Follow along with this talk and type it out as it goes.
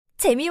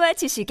재미와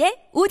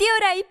지식의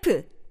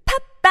오디오라이프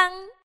팝빵.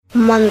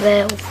 엄만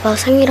왜 오빠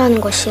생일하는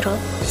거 싫어?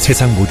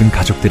 세상 모든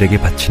가족들에게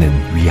바치는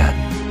위안.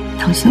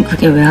 당신은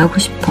그게 왜 하고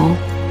싶어?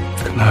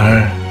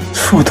 그날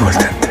수호도 올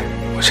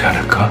텐데 오지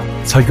않을까?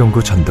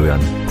 설경구 전도연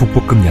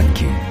국보급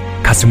연기.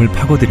 가슴을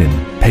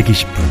파고드는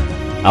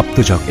 120분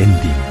압도적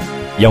엔딩.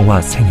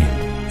 영화 생일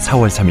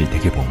 4월 3일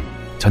대개봉.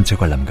 전체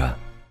관람가.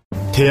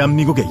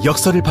 대한민국의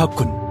역사를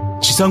바꾼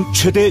지상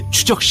최대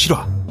추적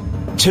실화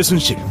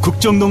최순실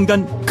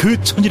국정농단 그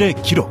천일의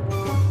기록.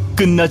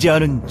 끝나지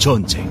않은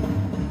전쟁.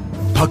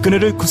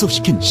 박근혜를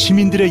구속시킨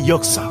시민들의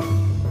역사.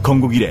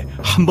 건국 이래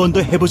한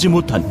번도 해보지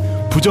못한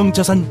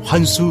부정자산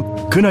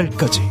환수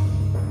그날까지.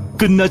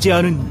 끝나지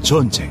않은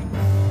전쟁.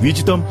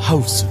 위즈덤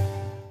하우스.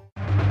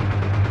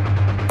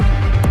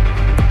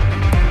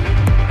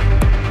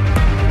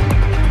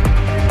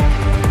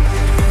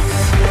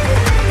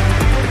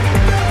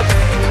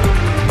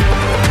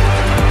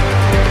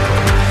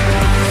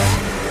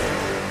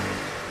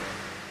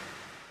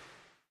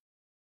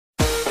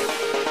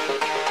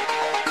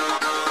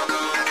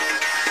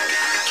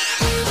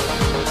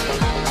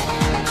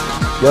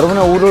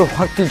 여러분의 오후를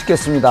확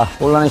뒤집겠습니다.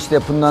 혼란의 시대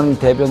분노하는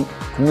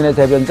국민의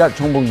대변자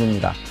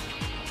정봉주입니다.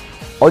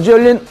 어제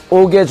열린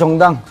 5개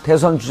정당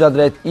대선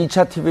주자들의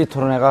 2차 TV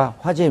토론회가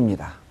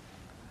화제입니다.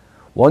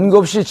 원고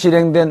없이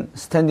진행된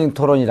스탠딩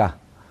토론이라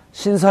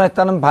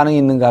신선했다는 반응이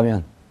있는가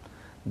하면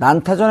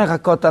난타전에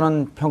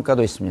가까웠다는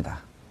평가도 있습니다.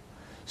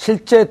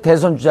 실제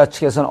대선 주자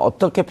측에서는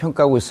어떻게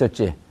평가하고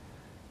있을지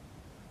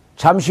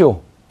잠시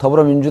후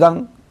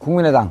더불어민주당,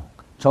 국민의당,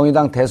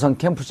 정의당 대선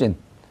캠프진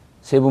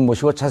세 분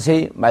모시고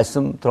자세히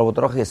말씀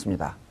들어보도록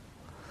하겠습니다.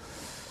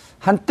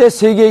 한때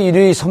세계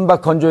 1위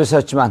선박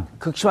건조회사였지만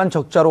극심한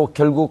적자로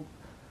결국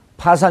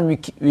파산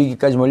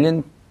위기까지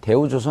몰린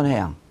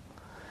대우조선해양.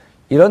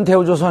 이런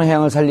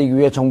대우조선해양을 살리기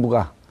위해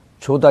정부가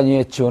조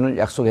단위의 지원을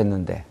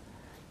약속했는데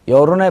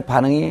여론의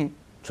반응이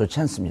좋지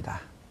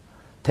않습니다.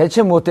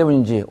 대체 무엇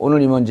때문인지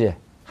오늘 이 문제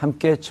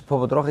함께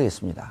짚어보도록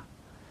하겠습니다.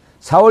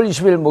 4월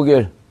 20일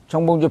목요일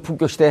정봉주의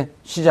품격시대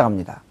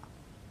시작합니다.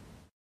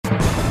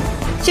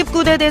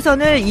 19대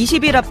대선을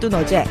 20일 앞둔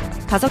어제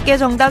 5개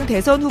정당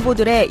대선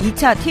후보들의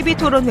 2차 TV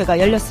토론회가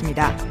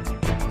열렸습니다.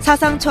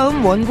 사상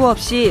처음 원고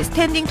없이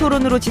스탠딩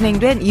토론으로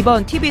진행된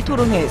이번 TV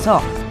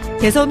토론회에서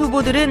대선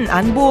후보들은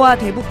안보와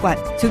대북관,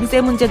 증세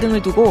문제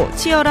등을 두고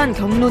치열한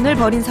격론을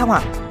벌인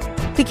상황.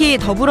 특히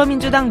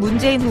더불어민주당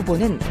문재인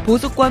후보는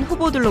보수권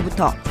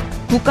후보들로부터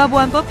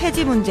국가보안법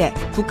폐지 문제,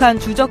 북한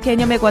주적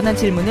개념에 관한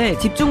질문을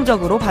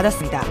집중적으로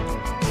받았습니다.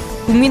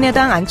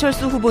 국민의당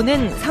안철수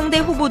후보는 상대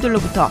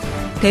후보들로부터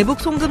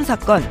대북 송금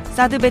사건,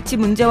 사드 배치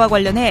문제와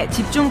관련해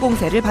집중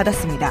공세를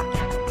받았습니다.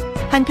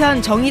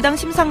 한편 정의당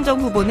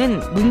심상정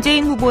후보는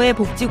문재인 후보의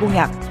복지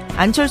공약,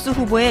 안철수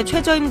후보의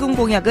최저임금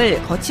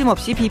공약을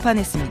거침없이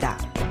비판했습니다.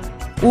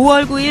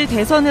 5월 9일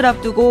대선을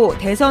앞두고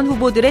대선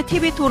후보들의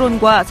TV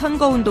토론과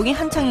선거운동이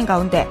한창인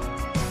가운데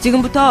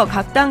지금부터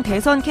각 당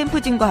대선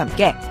캠프진과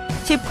함께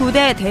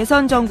 19대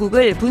대선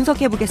전국을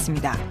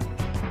분석해보겠습니다.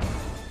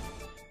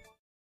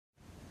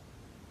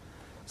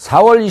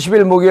 4월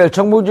 20일 목요일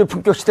정봉주의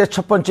품격시대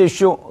첫 번째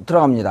이슈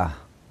들어갑니다.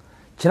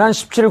 지난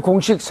 17일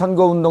공식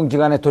선거운동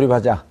기간에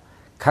돌입하자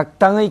각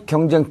당의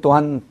경쟁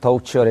또한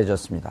더욱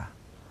치열해졌습니다.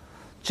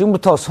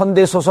 지금부터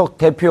선대 소속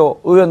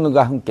대표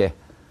의원들과 함께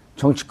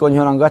정치권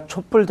현황과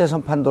촛불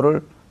대선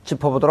판도를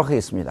짚어보도록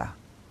하겠습니다.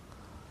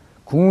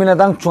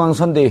 국민의당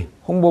중앙선대위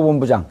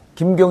홍보본부장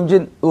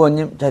김경진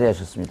의원님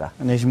자리하셨습니다.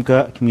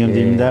 안녕하십니까,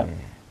 김경진입니다. 예.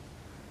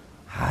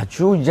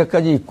 아주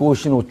이제까지 입고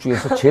오신 옷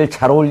중에서 제일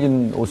잘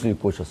어울리는 옷을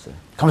입고 오셨어요.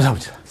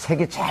 감사합니다.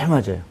 색이 잘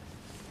맞아요.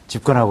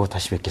 집권하고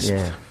다시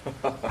뵙겠습니다. 예.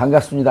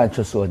 반갑습니다,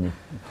 안철수 의원님.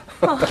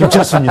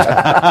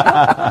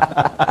 김철수입니다.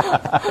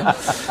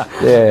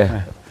 예.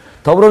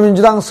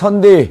 더불어민주당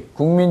선대위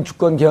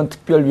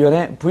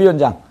국민주권개헌특별위원회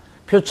부위원장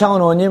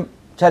표창원 의원님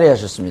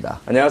자리하셨습니다.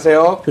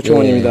 안녕하세요.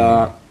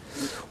 표창원입니다.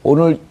 예.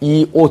 오늘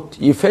이 옷,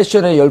 이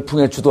패션의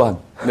열풍에 주도한.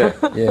 네.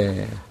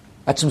 예.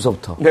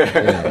 아침서부터. 네.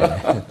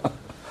 예.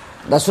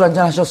 낮술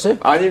한잔 하셨어요?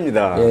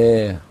 아닙니다.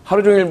 예.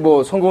 하루 종일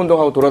뭐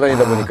선거운동하고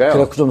돌아다니다 보니까요.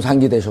 그래갖고 좀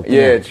상기되셨군요.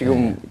 예,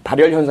 지금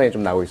발열 현상이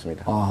좀 나오고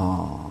있습니다.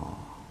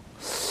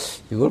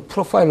 이걸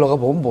프로파일러가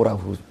보면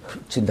뭐라고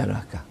진단을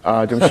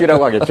할까? 좀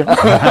쉬라고 하겠죠.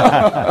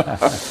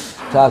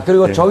 자,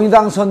 그리고 네.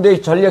 정의당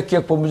선대위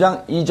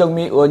전략기획본부장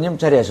이정미 의원님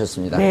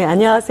자리하셨습니다. 네,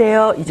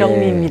 안녕하세요.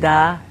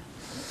 이정미입니다.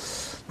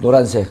 예.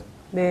 노란색.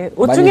 네,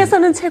 옷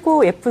중에서는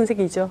최고 예쁜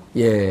색이죠.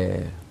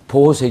 예,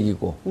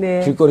 보호색이고.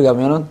 네. 길거리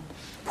가면은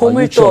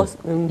보물도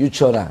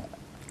유치원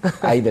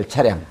아이들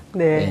차량.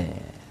 네. 예.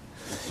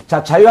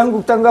 자,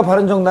 자유한국당과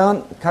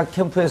바른정당은 각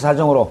캠프의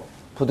사정으로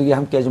부득이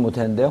함께하지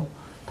못했는데요.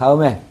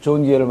 다음에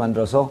좋은 기회를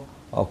만들어서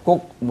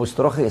꼭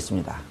모시도록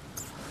하겠습니다.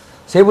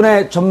 세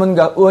분의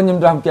전문가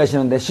의원님도 함께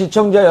하시는데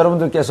시청자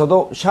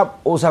여러분들께서도 샵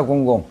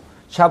 5400,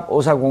 샵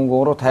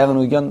 5400으로 다양한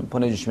의견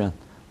보내주시면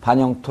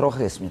반영토록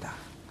하겠습니다.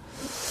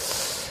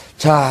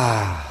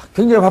 자,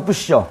 굉장히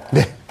바쁘시죠?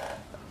 네.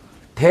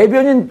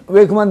 대변인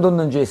왜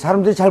그만뒀는지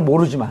사람들이 잘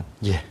모르지만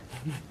예.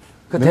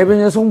 그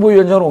대변인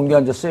송보위원장으로 옮겨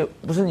앉았어요.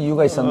 무슨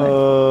이유가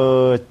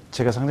있었나요?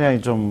 제가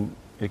상당히 좀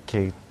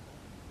이렇게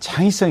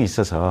창의성이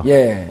있어서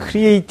예.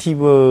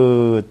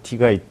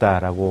 크리에이티비티가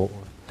있다라고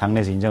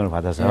당내에서 인정을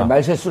받아서 예,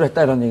 말실수를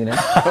했다 이런 얘기네.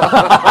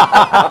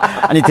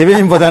 아니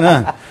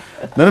대변인보다는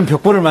너는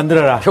벽보를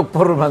만들어라.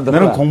 벽보를 만들어라.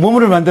 너는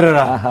공보물을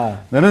만들어라. 아하.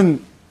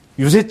 너는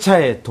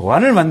유세차에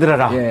도안을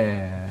만들어라.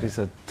 예.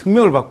 그래서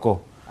특명을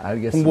받고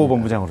알겠습니다.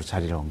 홍보본부장으로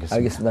자리를 옮겼습니다.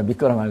 알겠습니다.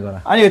 믿거나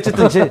말거나. 아니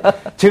어쨌든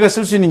제가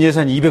쓸 수 있는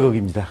예산이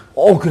 200억입니다.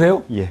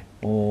 그래요? 예.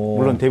 오.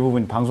 물론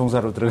대부분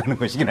방송사로 들어가는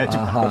것이긴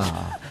하지만. 아하.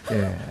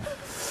 예.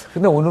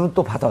 근데 오늘은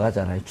또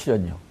받아가잖아요.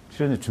 출연료.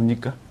 출연료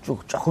줍니까?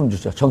 조금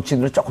주죠.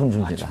 정치인으로 조금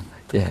줍니다.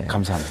 예.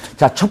 감사합니다.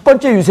 자, 첫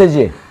번째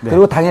유세지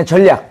그리고 당의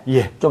전략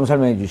좀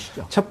설명해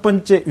주시죠. 첫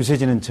번째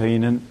유세지는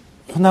저희는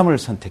호남을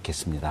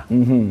선택했습니다.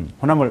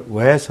 호남을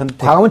왜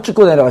광화문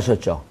찍고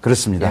내려가셨죠?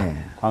 그렇습니다. 예.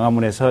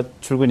 광화문에서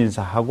출근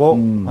인사하고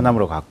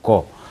호남으로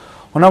갔고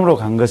호남으로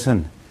간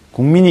것은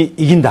국민이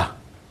이긴다.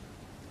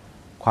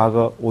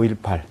 과거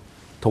 5.18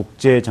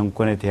 독재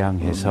정권에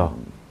대항해서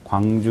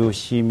광주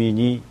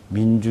시민이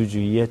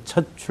민주주의의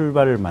첫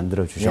출발을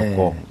만들어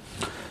주셨고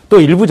또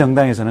일부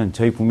정당에서는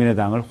저희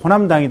국민의당을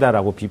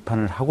호남당이다라고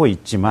비판을 하고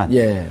있지만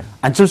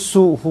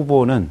안철수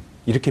후보는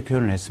이렇게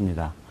표현을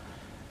했습니다.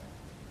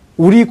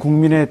 우리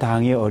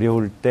국민의당이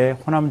어려울 때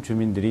호남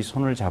주민들이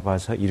손을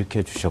잡아서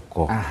일으켜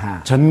주셨고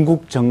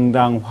전국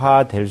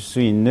정당화 될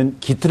수 있는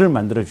기틀을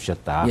만들어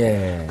주셨다.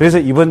 그래서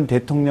이번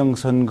대통령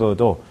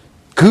선거도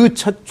그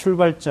첫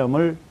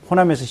출발점을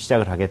호남에서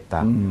시작을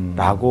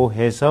하겠다라고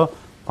해서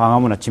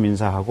광화문 아침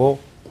인사하고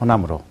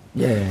호남으로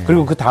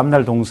그리고 그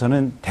다음날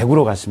동선은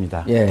대구로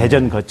갔습니다.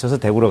 대전 거쳐서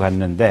대구로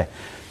갔는데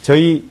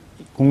저희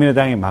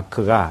국민의당의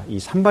마크가 이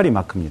산발이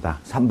마크입니다.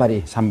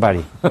 산발이.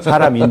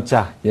 사람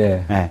인자.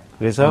 네.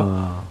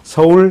 그래서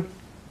서울,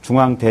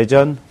 중앙,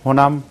 대전,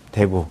 호남,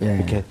 대구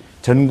이렇게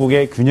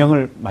전국의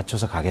균형을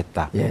맞춰서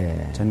가겠다.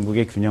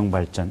 전국의 균형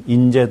발전,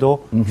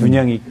 인재도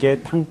균형 있게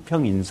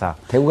탕평 인사.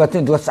 대구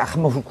같은 누가 싹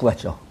한번 훑고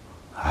갔죠.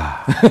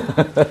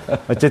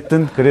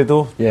 어쨌든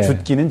그래도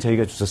줍기는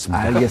저희가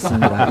주셨습니다.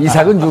 알겠습니다.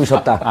 이삭은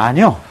주셨다.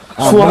 아니요.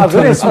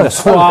 수학을 했습니다.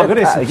 수학을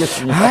했습니다.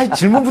 알겠습니다.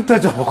 질문부터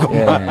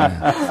조금.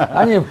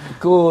 아니,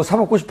 사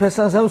먹고 싶어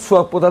했던 사람은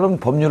수학보다는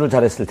법률을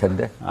잘했을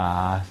텐데.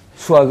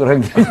 수학을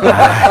한 게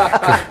아니라.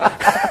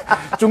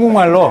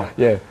 중국말로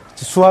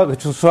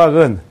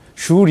수학은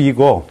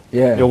슈리고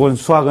요건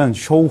수학은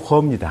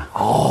쇼허입니다.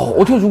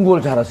 어떻게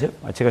중국어를 잘하세요?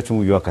 제가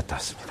중국 유학 갔다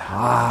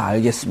왔습니다.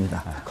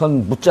 알겠습니다.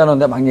 그건 묻지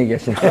않았는데 막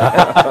얘기하시네.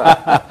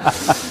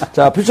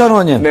 자,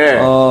 표창원 의원님.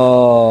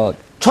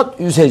 첫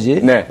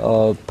유세지.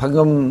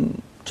 방금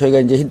저희가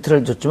이제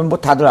힌트를 줬지만 뭐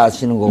다들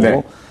아시는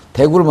거고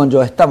대구를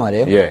먼저 했단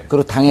말이에요.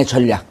 그리고 당의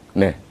전략.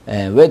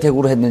 왜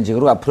대구로 했는지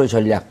그리고 앞으로의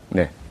전략.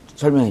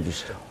 설명해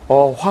주시죠.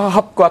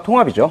 화합과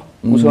통합이죠.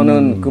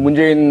 우선은 그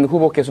문재인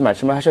후보께서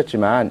말씀을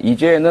하셨지만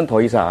이제는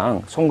더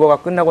이상 선거가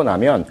끝나고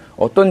나면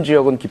어떤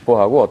지역은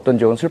기뻐하고 어떤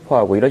지역은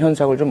슬퍼하고 이런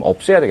현상을 좀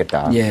없애야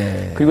되겠다.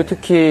 그리고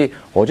특히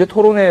어제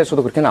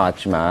토론회에서도 그렇게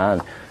나왔지만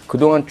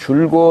그동안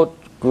줄곧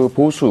그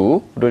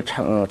보수를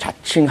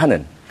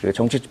자칭하는 그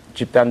정치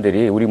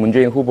집단들이 우리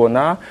문재인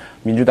후보나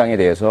민주당에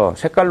대해서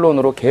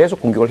색깔론으로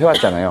계속 공격을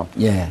해왔잖아요.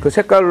 그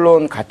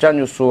색깔론,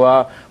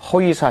 가짜뉴스와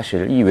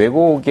허위사실, 이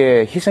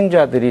왜곡의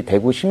희생자들이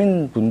대구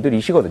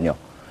시민분들이시거든요.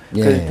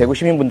 그래서 대구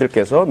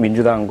시민분들께서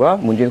민주당과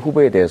문재인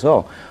후보에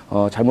대해서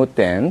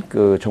잘못된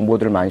그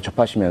정보들을 많이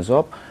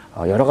접하시면서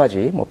여러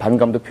가지 뭐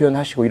반감도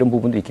표현하시고 이런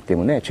부분도 있기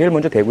때문에 제일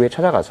먼저 대구에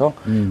찾아가서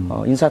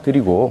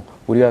인사드리고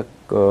우리가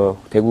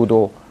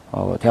대구도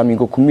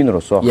대한민국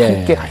국민으로서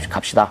함께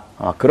갑시다.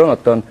 그런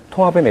어떤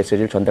통합의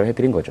메시지를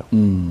전달해드린 거죠.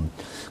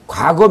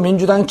 과거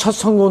민주당이 첫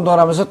선거운동을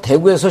하면서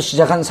대구에서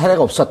시작한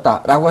사례가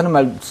없었다라고 하는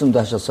말씀도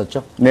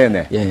하셨었죠?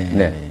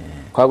 네네.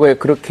 과거에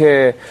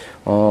그렇게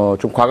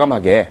좀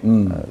과감하게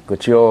그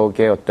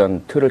지역의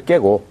어떤 틀을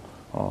깨고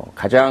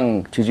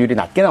가장 지지율이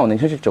낮게 나오는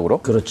현실적으로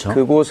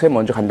그곳에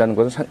먼저 간다는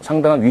것은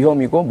상당한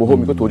위험이고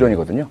모험이고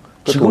도전이거든요.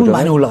 지금은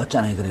많이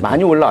올라갔잖아요. 그래도.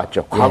 많이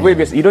올라왔죠. 과거에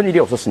비해서 이런 일이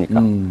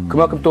없었으니까.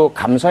 그만큼 또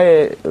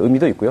감사의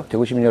의미도 있고요.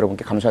 대구 시민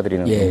여러분께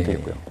감사드리는 의미도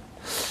있고요.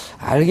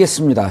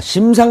 알겠습니다.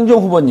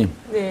 심상정 후보님.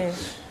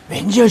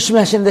 왠지 열심히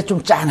하시는데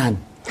좀 짠한.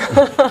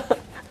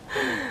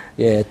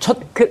 첫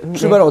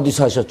출발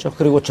어디서 하셨죠?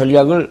 그리고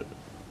전략을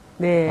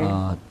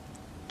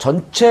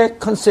전체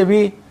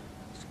컨셉이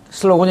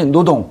슬로건이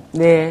노동.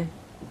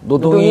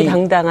 노동이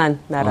당당한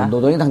나라.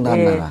 노동이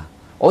당당한 나라.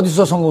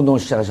 어디서 선거운동을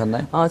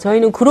시작하셨나요?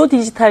 저희는 구로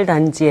디지털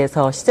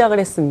단지에서 시작을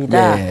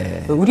했습니다.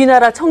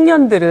 우리나라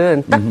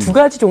청년들은 딱 두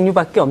가지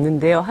종류밖에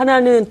없는데요.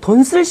 하나는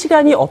돈 쓸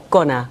시간이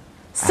없거나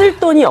쓸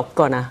돈이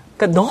없거나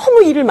그러니까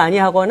너무 일을 많이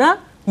하거나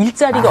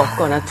일자리가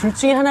없거나 둘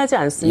중에 하나지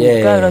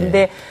않습니까?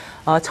 그런데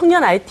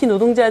청년 IT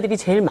노동자들이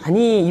제일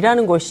많이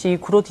일하는 곳이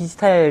구로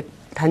디지털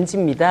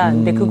단지입니다.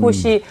 근데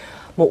그곳이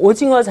뭐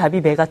오징어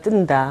잡이 배가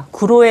뜬다,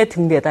 구로에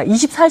등대다,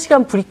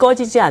 24시간 불이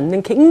꺼지지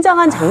않는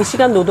굉장한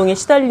장시간 노동에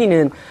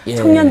시달리는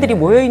청년들이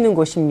모여 있는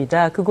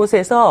곳입니다.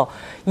 그곳에서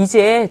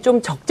이제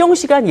좀 적정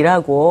시간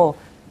일하고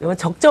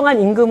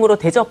적정한 임금으로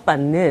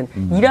대접받는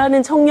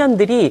일하는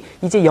청년들이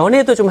이제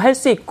연애도 좀 할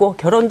수 있고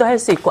결혼도 할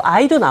수 있고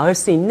아이도 낳을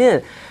수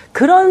있는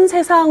그런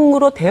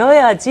세상으로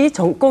되어야지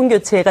정권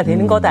교체가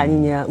되는 것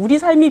아니냐. 우리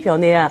삶이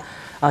변해야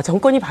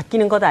정권이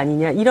바뀌는 것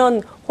아니냐.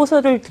 이런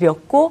호소를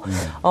드렸고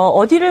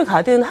어디를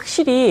가든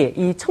확실히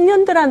이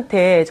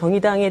청년들한테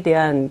정의당에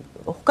대한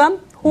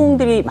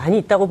호응들이 많이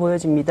있다고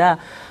보여집니다.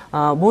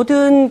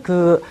 모든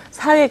그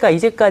사회가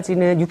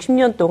이제까지는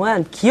 60년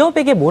동안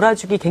기업에게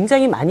몰아주기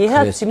굉장히 많이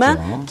해왔지만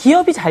그랬죠.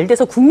 기업이 잘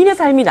돼서 국민의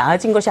삶이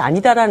나아진 것이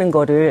아니다라는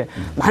거를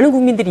많은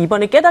국민들이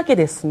이번에 깨닫게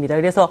됐습니다.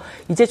 그래서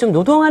이제 좀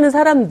노동하는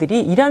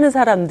사람들이 일하는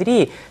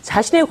사람들이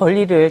자신의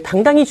권리를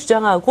당당히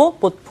주장하고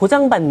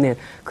보장받는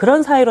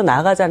그런 사회로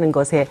나아가자는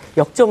것에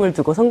역점을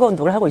두고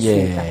선거운동을 하고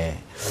있습니다. 예.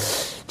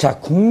 자,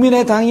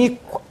 국민의당이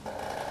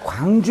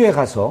광주에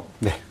가서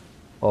네.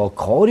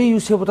 거리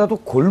유세보다도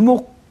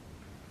골목을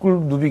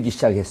누비기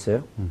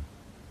시작했어요.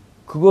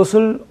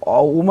 그것을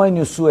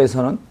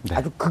오마이뉴스에서는 네.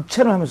 아주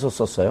극찬을 하면서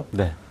썼어요.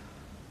 네.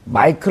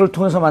 마이크를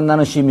통해서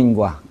만나는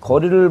시민과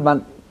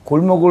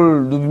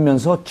골목을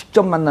누비면서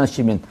직접 만나는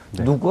시민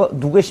네.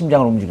 누구의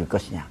심장을 움직일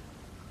것이냐.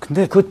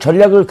 근데 그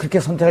전략을 그렇게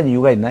선택한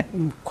이유가 있나요?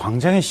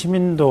 광장의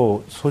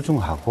시민도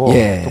소중하고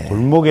예. 또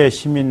골목의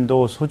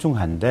시민도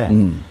소중한데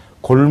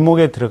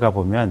골목에 들어가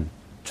보면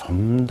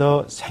좀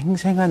더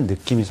생생한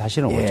느낌이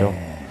사실은 오죠.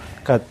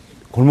 그러니까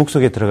골목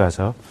속에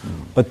들어가서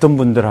어떤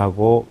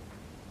분들하고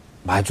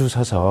마주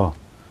서서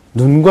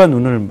눈과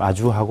눈을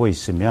마주하고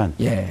있으면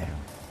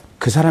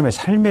그 사람의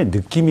삶의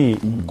느낌이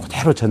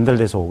그대로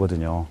전달돼서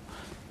오거든요.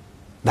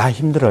 나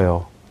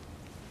힘들어요.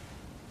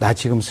 나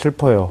지금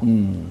슬퍼요.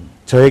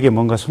 저에게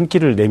뭔가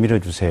손길을 내밀어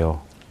주세요.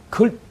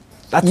 그걸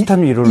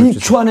따뜻한 위로를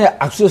 1초 안에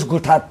악수해서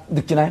그걸 다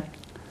느끼나요?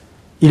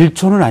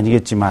 1초는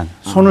아니겠지만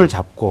손을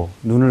잡고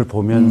눈을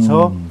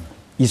보면서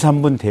 2,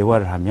 3분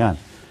대화를 하면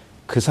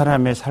그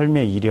사람의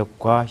삶의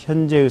이력과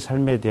현재의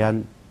삶에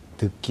대한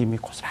느낌이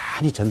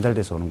고스란히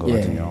전달돼서 오는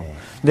거거든요. 예.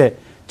 근데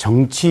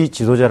정치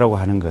지도자라고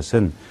하는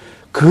것은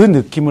그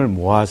느낌을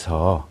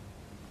모아서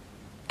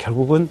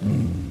결국은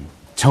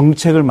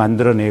정책을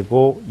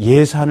만들어내고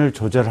예산을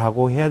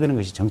조절하고 해야 되는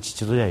것이 정치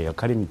지도자의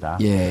역할입니다.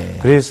 예.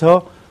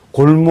 그래서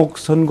골목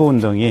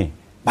선거운동이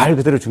말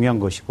그대로 중요한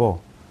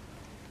것이고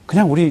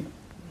그냥 우리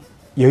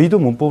여의도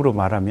문법으로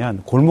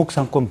말하면 골목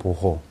상권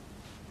보호.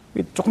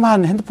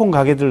 조그마한 핸드폰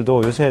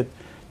가게들도 요새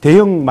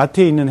대형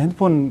마트에 있는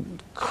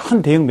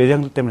큰 대형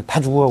매장들 때문에 다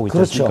죽어가고 있지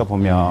그렇죠. 않습니까,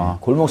 보면.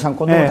 골목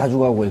상권도 다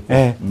죽어가고 있고.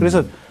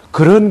 그래서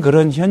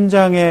그런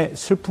현장의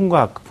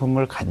슬픔과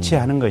아픔을 같이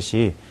하는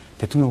것이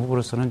대통령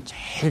후보로서는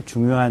제일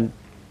중요한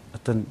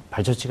어떤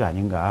발자취가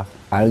아닌가.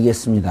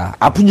 알겠습니다.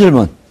 아픈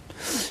질문.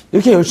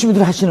 이렇게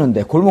열심히들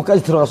하시는데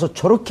골목까지 들어가서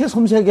저렇게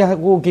섬세하게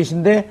하고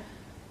계신데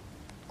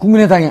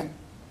국민의당의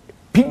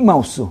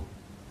빅마우스.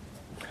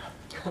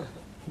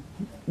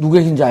 누구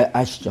얘기인지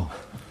아시죠?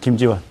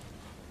 김지원.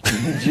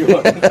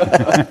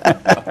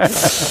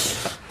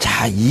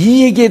 자,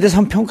 이 얘기에 대해서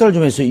한번 평가를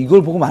좀 했어요.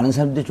 이걸 보고 많은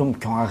사람들이 좀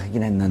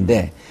경악하긴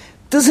했는데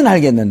뜻은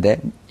알겠는데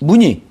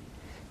문희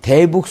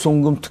대북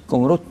송금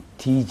특검으로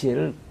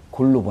DJ를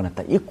골로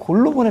보냈다. 이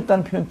골로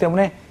보냈다는 표현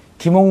때문에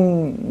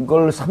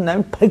김홍걸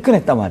삼남이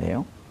발끈했단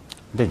말이에요.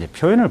 근데 이제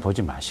표현을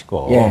보지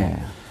마시고 예.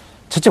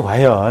 첫째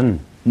과연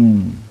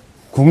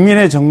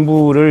국민의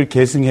정부를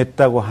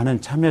계승했다고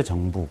하는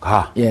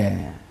참여정부가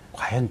예.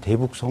 과연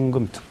대북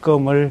송금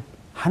특검을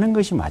하는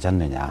것이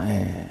맞았느냐.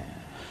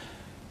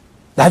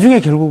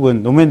 나중에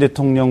결국은 노무현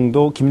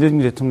대통령도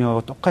김대중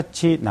대통령하고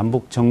똑같이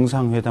남북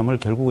정상회담을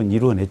결국은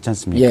이루어냈지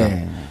않습니까?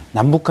 예.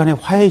 남북 간의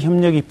화해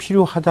협력이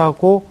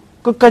필요하다고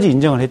끝까지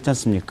인정을 했지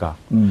않습니까?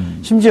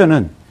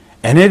 심지어는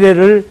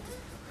NLL을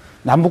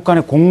남북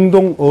간의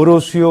공동 어로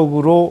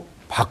수역으로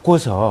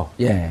바꿔서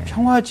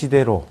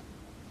평화지대로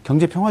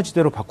경제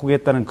평화지대로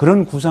바꾸겠다는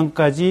그런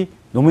구상까지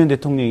노무현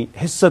대통령이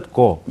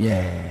했었고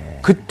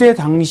그때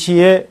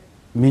당시에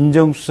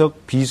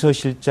민정수석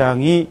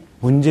비서실장이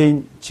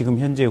문재인 지금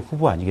현재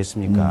후보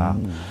아니겠습니까?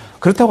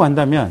 그렇다고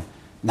한다면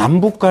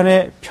남북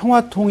간의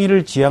평화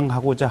통일을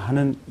지향하고자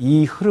하는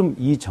이 흐름,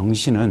 이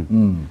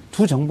정신은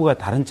두 정부가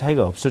다른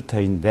차이가 없을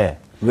터인데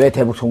왜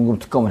대북 송금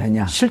특검을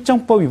했냐?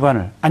 실정법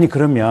위반을 아니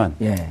그러면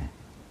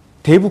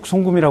대북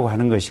송금이라고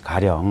하는 것이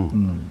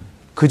가령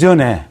그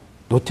전에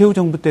노태우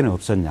정부 때는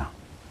없었냐?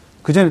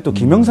 그 전에 또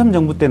김영삼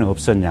정부 때는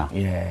없었냐?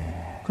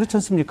 그렇지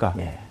않습니까?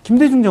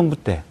 김대중 정부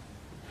때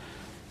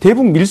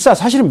대북 밀사,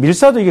 사실은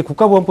밀사도 이게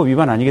국가보안법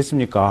위반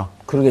아니겠습니까?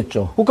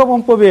 그러겠죠.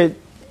 국가보안법에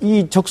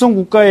이 적성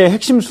국가의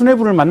핵심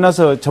수뇌부를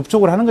만나서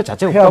접촉을 하는 것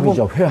자체가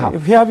회합이죠,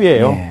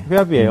 회합이에요.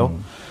 회합이에요.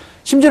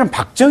 심지어는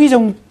박정희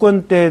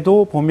정권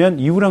때도 보면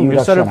이후랑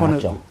밀사를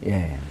보는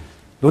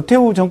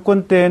노태우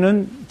정권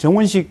때는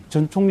정원식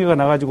전 총리가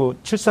나가지고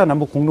 7.4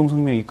 남북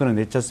공동성명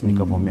이끌어냈지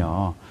않습니까?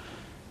 보면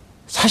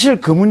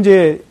사실 그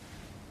문제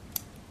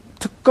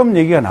특검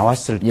얘기가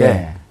나왔을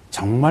때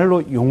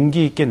정말로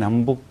용기 있게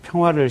남북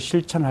평화를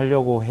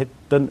실천하려고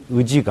했던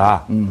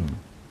의지가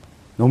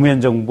노무현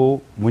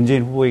정부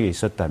문재인 후보에게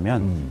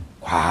있었다면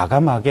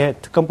과감하게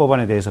특검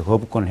법안에 대해서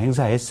거부권을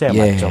행사했어야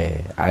맞죠.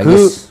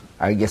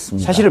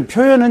 알겠습니다. 사실은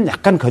표현은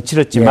약간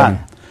거칠었지만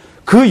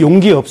그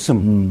용기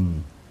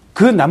없음,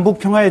 그 남북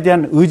평화에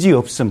대한 의지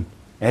없음에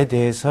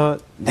대해서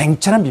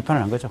냉철한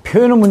비판을 한 거죠.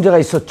 표현은 문제가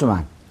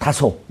있었지만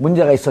다소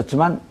문제가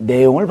있었지만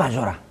내용을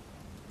봐줘라.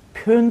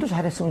 표현도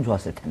잘했으면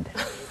좋았을 텐데.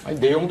 아니,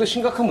 내용도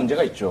심각한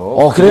문제가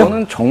있죠. 그래요?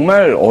 그거는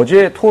정말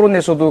어제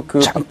토론에서도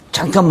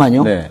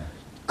잠깐만요. 네.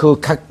 그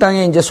각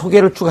당의 이제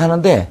소개를 쭉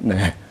하는데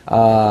네.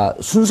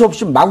 순서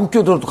없이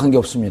마구껴들어도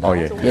관계없습니다.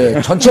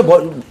 예. 전체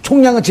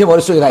총량은 제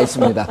머릿속에 다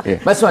있습니다. 예.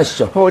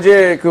 말씀하시죠.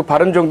 어제 그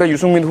바른정당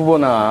유승민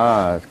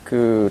후보나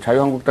그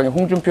자유한국당의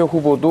홍준표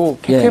후보도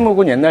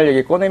캐캐묵은 옛날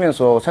얘기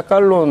꺼내면서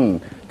색깔론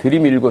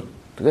들이밀고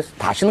그래서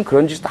다시는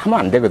그런 짓 하면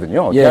안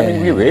되거든요.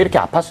 대한민국이 왜 이렇게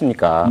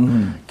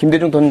아팠습니까?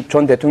 김대중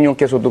전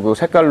대통령께서도 그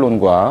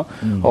색깔론과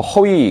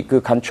허위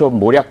그 간첩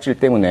모략질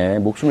때문에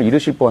목숨을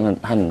잃으실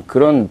뻔한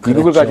그런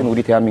비극을 가진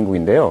우리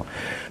대한민국인데요.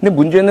 근데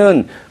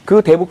문제는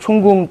그 대북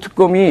송금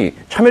특검이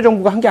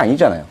참여정부가 한 게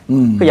아니잖아요.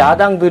 그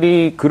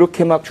야당들이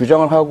그렇게 막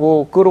주장을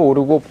하고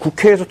끌어오르고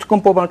국회에서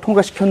특검법안을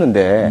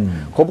통과시켰는데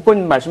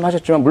거부권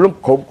말씀하셨지만 물론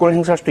거부권을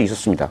행사할 수도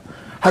있었습니다.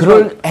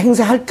 그걸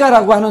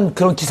행사할까라고 하는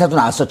그런 기사도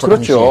나왔었죠.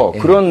 그렇죠.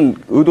 당시에. 그런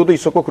의도도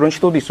있었고 그런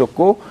시도도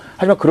있었고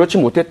하지만 그렇지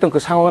못했던 그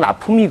상황은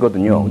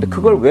아픔이거든요. 근데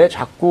그걸 왜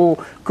자꾸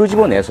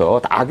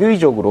끄집어내서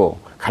악의적으로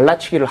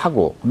갈라치기를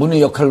하고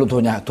문의 역할로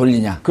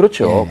돌리냐.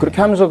 그렇죠.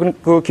 그렇게 하면서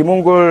그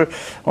김홍걸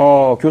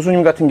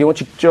교수님 같은 경우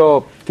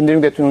직접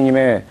김대중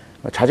대통령님의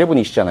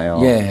자제분이시잖아요.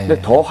 근데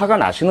더 화가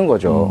나시는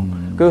거죠.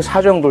 그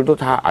사정들도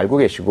다 알고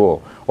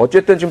계시고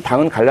어쨌든 지금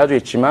당은 갈라져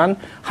있지만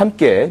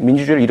함께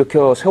민주주의를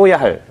일으켜 세워야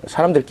할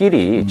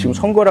사람들끼리 지금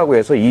선거라고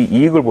해서 이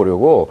이익을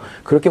보려고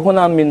그렇게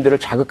호남민들을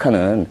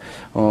자극하는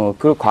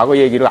그 과거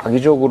얘기를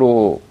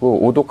악의적으로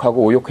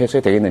오독하고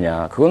오욕해서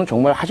되겠느냐. 그거는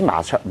정말 하지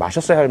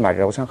마셨어야 할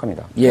말이라고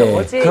생각합니다.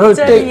 그럴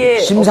때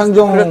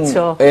심상정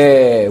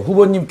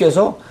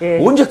후보님께서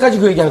언제까지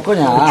그 얘기할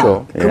거냐.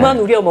 그렇죠. 그만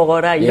우려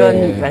먹어라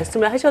이런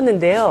말씀을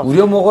하셨는데요.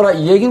 우려 먹어라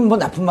이 얘기는 뭐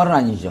나쁜 말은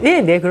아니죠.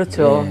 네,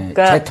 그렇죠.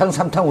 그러니까 재탕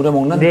삼탕 우려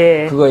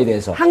먹는 그거에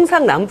대해서.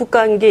 항상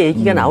남북관계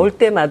얘기가 나올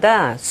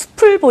때마다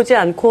숲을 보지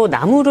않고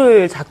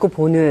나무를 자꾸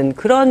보는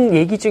그런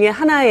얘기 중에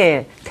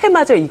하나의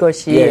테마죠,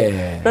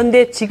 이것이.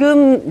 그런데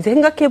지금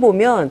생각해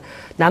보면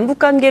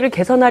남북관계를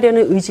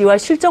개선하려는 의지와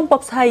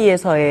실정법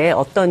사이에서의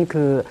어떤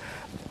그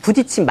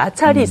부딪힌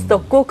마찰이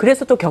있었고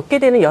그래서 또 겪게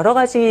되는 여러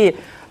가지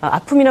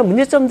아픔이나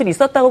문제점들이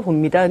있었다고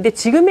봅니다. 근데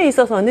지금에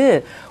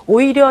있어서는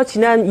오히려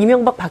지난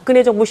이명박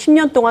박근혜 정부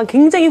 10년 동안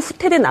굉장히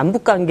후퇴된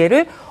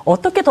남북관계를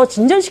어떻게 더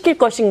진전시킬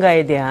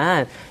것인가에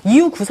대한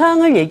이유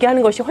구상을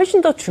얘기하는 것이 훨씬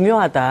더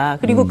중요하다.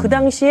 그리고 그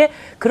당시에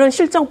그런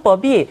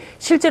실정법이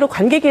실제로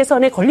관계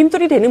개선에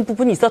걸림돌이 되는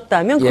부분이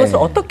있었다면 그것을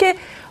어떻게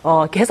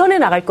개선해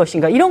나갈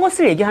것인가 이런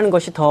것을 얘기하는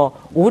것이 더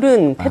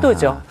옳은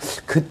태도죠.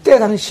 그때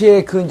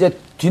당시에 그 이제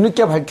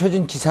뒤늦게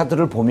밝혀진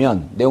기사들을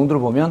보면 내용들을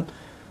보면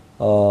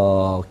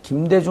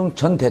김대중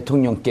전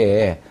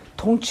대통령께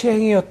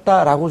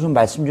통치행위였다라고 좀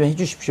말씀 좀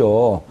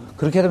해주십시오.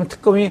 그렇게 되면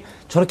특검이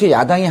저렇게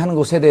야당이 하는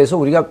것에 대해서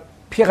우리가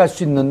피해갈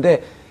수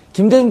있는데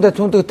김대중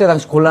대통령도 그때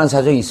당시 곤란한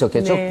사정이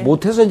있었겠죠.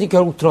 못해서 이제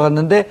결국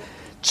들어갔는데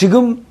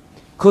지금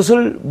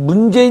그것을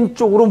문재인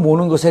쪽으로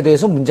모는 것에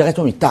대해서 문제가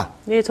좀 있다.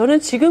 네,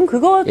 저는 지금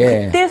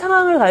그때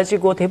상황을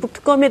가지고 대북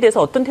특검에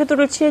대해서 어떤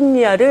태도를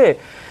취했냐를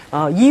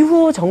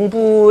이후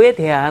정부에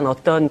대한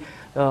어떤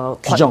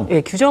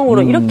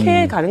규정으로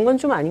이렇게 가는 건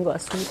좀 아닌 것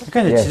같습니다.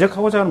 그러니까 이제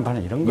지적하고자 하는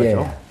바는 이런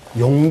거죠.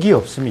 용기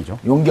없음이죠.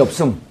 용기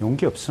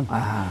없음.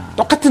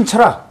 똑같은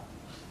철학,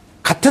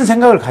 같은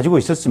생각을 가지고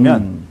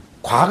있었으면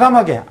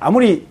과감하게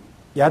아무리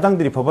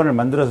야당들이 법안을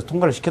만들어서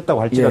통과를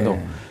시켰다고 할지라도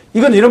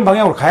이건 이런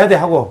방향으로 가야 돼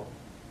하고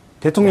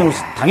대통령은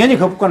당연히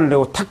거부권을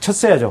내고 탁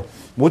쳤어야죠.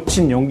 못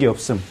친 용기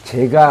없음.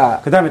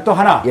 그다음에 또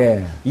하나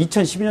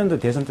 2012년도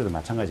대선 때도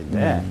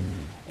마찬가지인데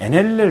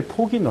NLL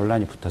포기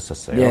논란이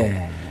붙었었어요.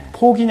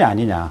 포기냐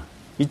아니냐.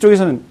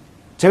 이쪽에서는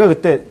제가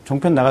그때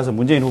종편 나가서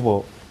문재인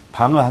후보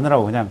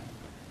방어하느라고 그냥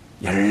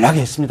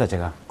연락했습니다,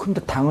 제가.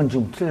 근데 당은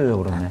지금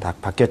틀리려고 그러네. 다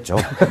바뀌었죠.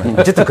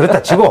 어쨌든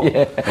그렇다 치고.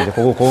 이제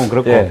그건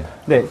그렇고.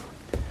 근데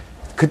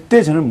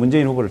그때 저는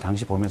문재인 후보를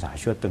당시 보면서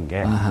아쉬웠던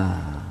게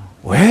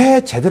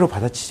왜 제대로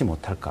받아치지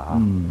못할까.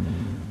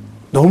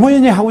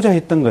 노무현이 하고자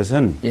했던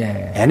것은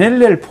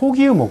NLL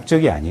포기의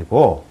목적이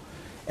아니고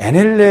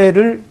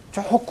NLL을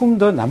조금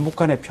더 남북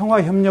간의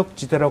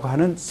평화협력지대라고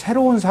하는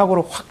새로운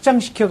사고로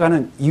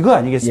확장시켜가는 이거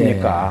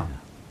아니겠습니까?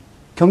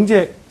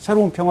 경제,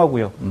 새로운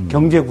평화구역,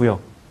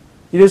 경제구역.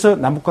 이래서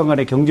남북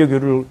간의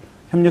경제교류를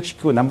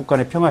협력시키고 남북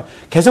간의 평화,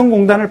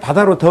 개성공단을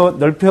바다로 더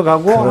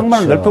넓혀가고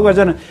항만을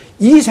넓혀가자는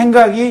이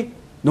생각이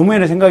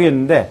노무현의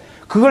생각이었는데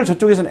그걸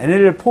저쪽에서는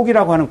NLL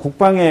포기라고 하는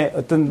국방의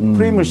어떤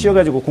프레임을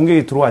씌워가지고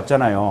공격이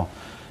들어왔잖아요.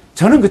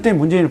 저는 그때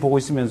문재인을 보고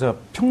있으면서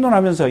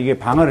평론하면서 이게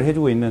방어를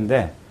해주고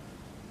있는데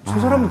저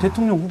사람은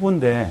대통령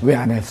후보인데 왜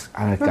안 할까?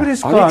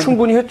 아니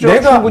충분히 했죠.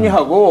 충분히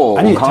하고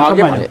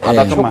강하게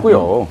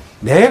받아쳤고요.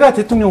 내가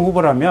대통령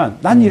후보라면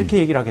난 이렇게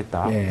얘기를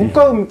하겠다.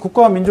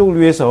 국가와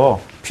민족을 위해서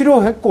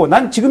필요했고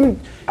난 지금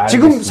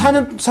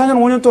 4년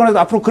 5년 동안에도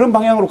앞으로 그런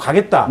방향으로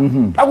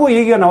가겠다라고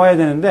얘기가 나와야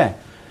되는데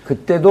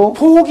그때도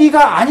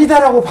포기가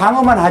아니다라고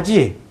방어만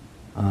하지.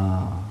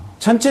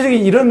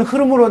 전체적인 이런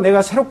흐름으로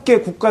내가 새롭게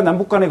국가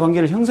남북 간의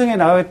관계를 형성해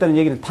나가겠다는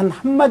얘기를 단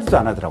한마디도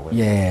안 하더라고요.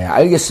 예,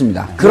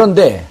 알겠습니다.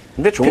 그런데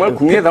정말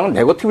국민의당은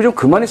네거티브 좀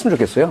그만했으면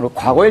좋겠어요.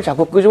 과거에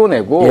자꾸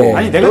끄집어내고 예.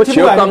 아니 네거티브가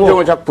지역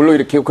감정을 자꾸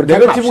불러일으키고 그렇게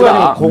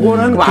네거티브가 아니고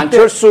그거는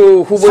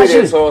안철수 후보에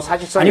대해서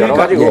사실상 여러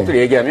가지 것들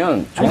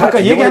얘기하면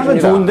그러니까 얘기하는 건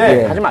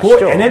좋은데 하지 마시죠.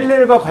 그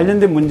NLL과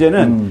관련된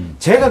문제는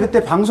제가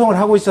그때 방송을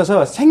하고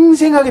있어서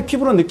생생하게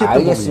피부로 느꼈던 거예요.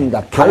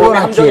 알겠습니다. 경험의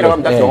함정이라고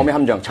합니다. 경험의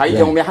함정. 자기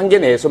경험의 한계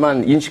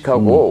내에서만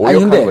인식하고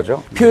오역하는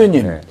거죠.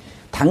 표현님,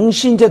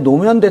 당시 이제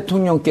노무현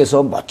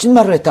대통령께서 멋진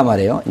말을 했단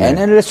말이에요.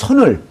 NLL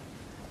선을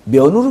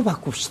면으로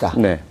바꿉시다.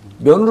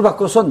 면으로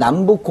바꿔서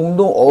남북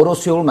공동 어로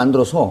수역을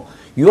만들어서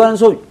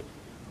유한소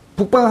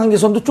북방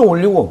한계선도 좀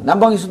올리고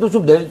남방 한계선도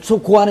좀 내서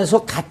그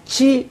안에서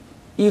같이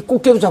이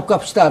꽃게도 잡고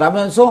갑시다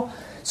라면서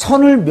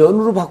선을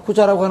면으로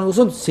바꾸자라고 하는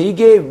것은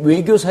세계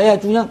외교사의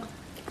아주 그냥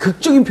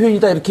극적인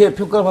표현이다 이렇게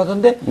평가를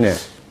받았는데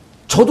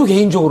저도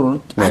개인적으로는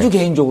아주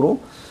개인적으로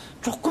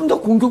조금 더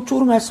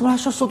공격적으로 말씀을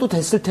하셨어도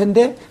됐을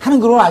텐데 하는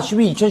그런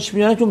아쉬움이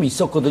 2012년에 좀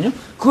있었거든요.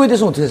 그거에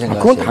대해서 어떻게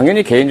생각하세요? 그건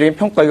당연히 개인적인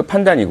평가이고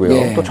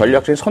판단이고요. 또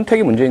전략적인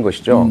선택이 문제인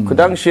것이죠. 그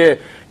당시에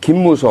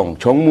김무성,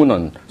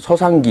 정문원,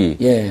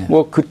 서상기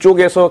뭐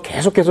그쪽에서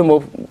계속해서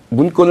뭐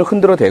문건을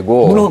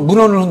흔들어대고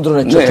문헌을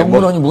흔들어냈죠.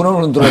 정문원이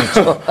문헌을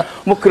흔들어냈죠.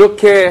 뭐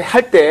그렇게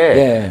할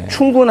때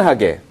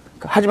충분하게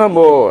하지만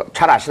뭐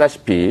잘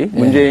아시다시피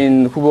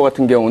문재인 후보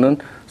같은 경우는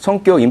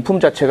성격, 인품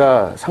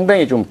자체가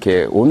상당히 좀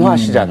이렇게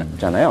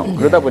온화하시잖아요.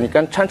 그러다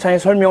보니까 찬찬히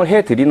설명을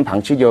해드리는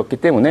방식이었기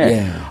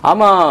때문에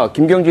아마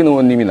김경진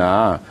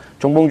의원님이나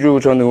정봉주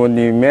전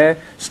의원님의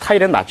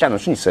스타일은 맞지 않을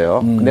수는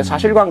있어요. 근데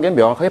사실관계는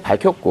명확하게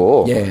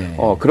밝혔고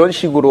그런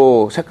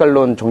식으로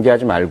색깔론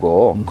전개하지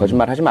말고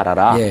거짓말하지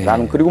말아라.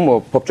 라는 그리고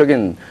뭐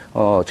법적인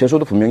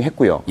제소도 분명히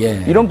했고요.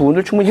 이런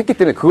부분을 충분히 했기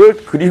때문에 그걸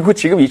그리고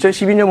지금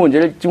 2012년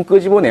문제를 지금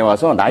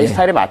끄집어내와서 나의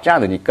스타일에 맞지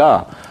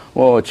않으니까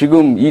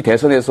지금 이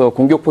대선에서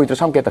공격 포인트를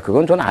삼겠다.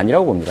 그건 저는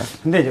아니라고 봅니다.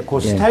 근데 이제 그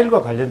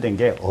스타일과 관련된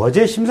게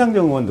어제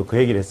심상정 의원도 그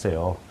얘기를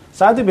했어요.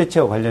 사드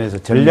배치와 관련해서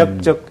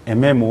전략적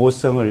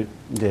애매모호성을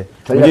이제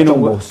전략적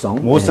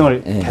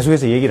모호성을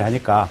계속해서 얘기를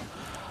하니까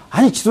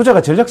아니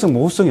지도자가 전략적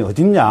모호성이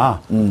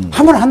어딨냐.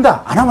 하면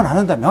한다. 안 하면 안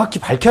한다. 명확히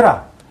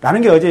밝혀라.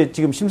 라는 게 어제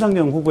지금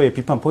심상정 후보의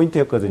비판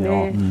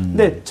포인트였거든요.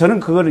 근데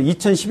저는 그거를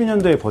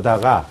 2012년도에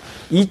보다가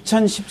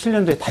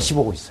 2017년도에 다시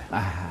보고 있어요.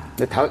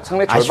 근데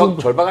상당히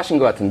절박하신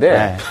것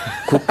같은데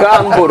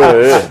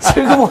국가안보를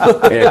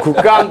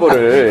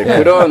국가안보를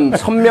그런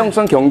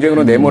선명성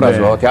경쟁으로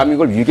내몰아서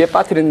대한민국을 위기에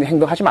빠뜨리는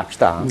행동하지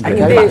맙시다.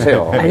 그렇게 하지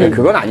마세요.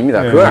 그건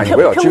아닙니다. 그건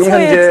아니고요.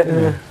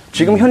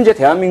 지금 현재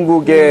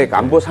대한민국의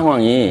안보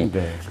상황이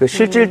그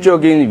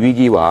실질적인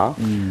위기와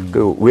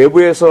그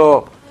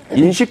외부에서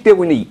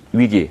인식되고 있는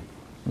위기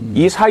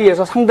이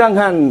사이에서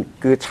상당한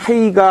그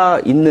차이가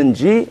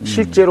있는지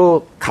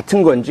실제로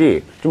같은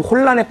건지 좀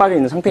혼란에 빠져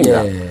있는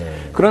상태입니다.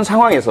 그런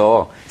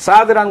상황에서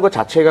사드라는 것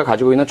자체가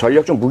가지고 있는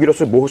전략적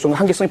무기로서의 모호성과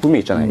한계성이 분명히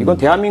있잖아요. 이건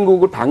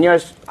대한민국을 방해할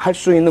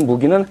수 있는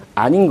무기는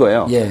아닌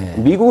거예요.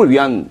 미국을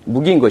위한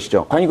무기인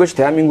것이죠. 과연 이것이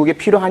대한민국에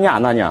필요하냐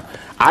안 하냐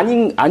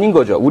아닌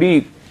거죠.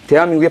 우리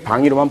대한민국의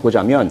방위로만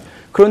보자면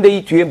그런데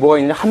이 뒤에 뭐가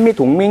있느냐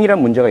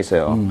한미동맹이라는 문제가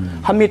있어요.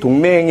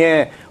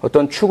 한미동맹의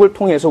어떤 축을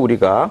통해서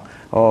우리가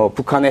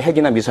북한의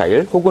핵이나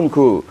미사일 혹은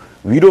그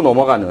위로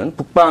넘어가는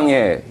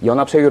북방의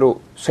연합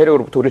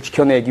세력으로부터 우리를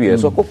지켜내기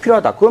위해서 꼭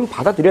필요하다. 그건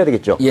받아들여야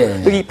되겠죠.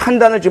 이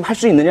판단을 지금 할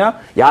수 있느냐?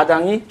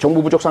 야당이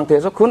정부 부족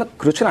상태에서 그건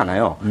그렇진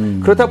않아요.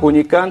 그렇다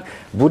보니까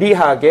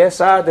무리하게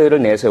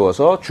사드를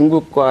내세워서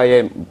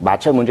중국과의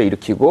마찰 문제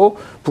일으키고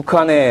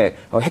북한의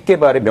핵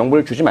개발에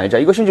명분을 주지 말자.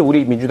 이것이 이제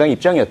우리 민주당의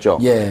입장이었죠.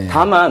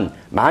 다만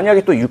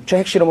만약에 또 6차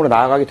핵실험으로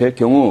나아가게 될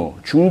경우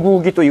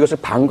중국이 또 이것을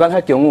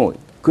방관할 경우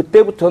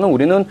그때부터는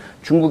우리는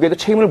중국에도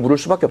책임을 물을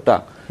수밖에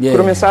없다.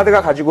 그러면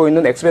사드가 가지고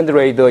있는 엑스밴드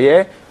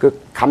레이더의 그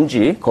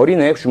감지, 거리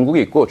내에 중국이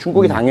있고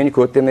중국이 당연히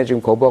그것 때문에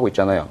지금 거부하고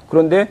있잖아요.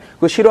 그런데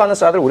그 싫어하는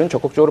사드를 우리는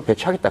적극적으로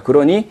배치하겠다.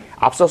 그러니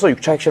앞서서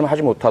 6차 핵실험을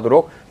하지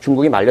못하도록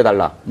중국이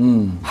말려달라.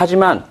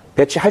 하지만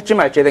배치할지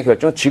말지에 대한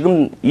결정은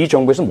지금 이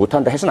정부에서는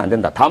못한다 해서는 안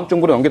된다. 다음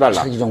정부로 넘겨달라.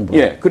 차기 정부.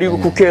 그리고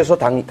국회에서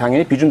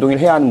당연히 비준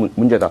동의를 해야 하는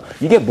문제다.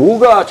 이게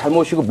뭐가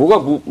잘못이고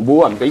뭐가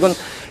모호합니까? 이건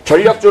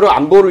전략적으로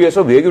안보를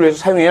위해서 외교를 위해서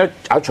사용해야 할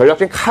아주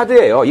전략적인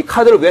카드예요. 이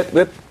카드를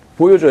왜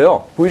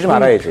보여줘요? 보이지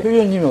말아야지. 표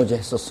의원님이 어제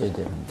했었어야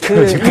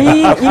되는데.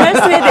 이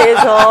말씀에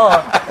대해서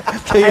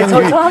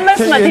저 한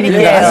말씀만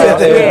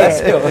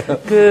드릴게요.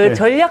 그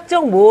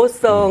전략적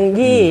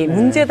모호성이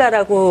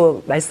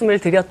문제다라고 말씀을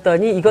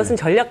드렸더니 이것은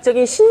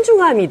전략적인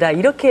신중함이다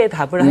이렇게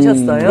답을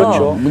하셨어요.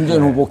 그렇죠.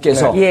 문재인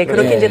후보께서.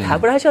 그렇게 이제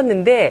답을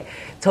하셨는데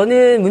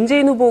저는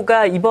문재인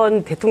후보가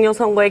이번 대통령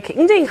선거에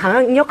굉장히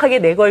강력하게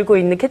내걸고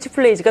있는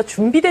캐치플레이즈가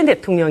준비된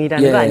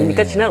대통령이라는 거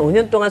아닙니까? 지난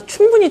 5년 동안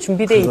충분히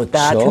준비돼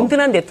있다.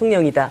 든든한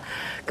대통령이다.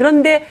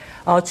 그런데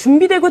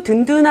준비되고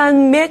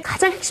든든함의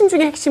가장 핵심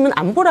중에 핵심은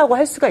안보라고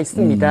할 수가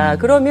있습니다.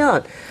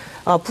 그러면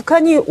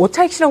북한이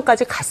 5차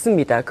핵실험까지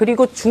갔습니다.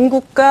 그리고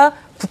중국과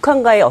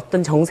북한과의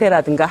어떤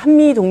정세라든가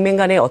한미 동맹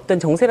간의 어떤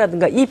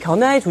정세라든가 이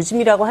변화의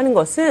조짐이라고 하는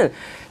것은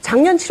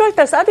작년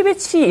 7월달 사드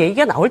배치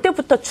얘기가 나올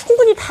때부터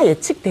충분히 다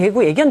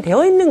예측되고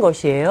예견되어 있는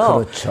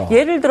것이에요. 그렇죠.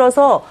 예를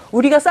들어서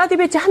우리가 사드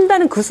배치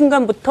한다는 그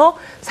순간부터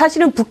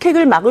사실은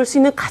북핵을 막을 수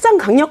있는 가장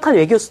강력한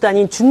외교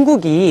수단인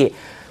중국이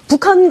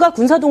북한과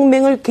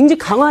군사동맹을 굉장히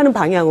강화하는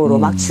방향으로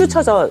막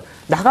치우쳐져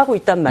나가고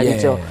있단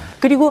말이죠. 예.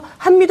 그리고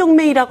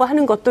한미동맹이라고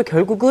하는 것도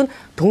결국은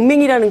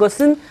동맹이라는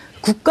것은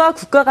국가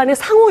간의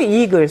상호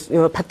이익을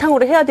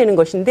바탕으로 해야 되는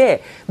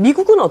것인데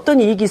미국은 어떤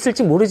이익이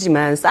있을지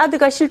모르지만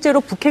사드가 실제로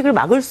북핵을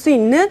막을 수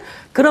있는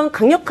그런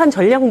강력한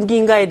전략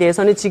무기인가에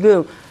대해서는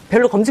지금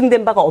별로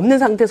검증된 바가 없는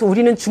상태에서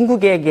우리는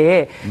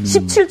중국에게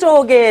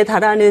 17조억에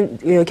달하는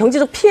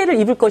경제적 피해를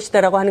입을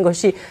것이다라고 하는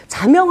것이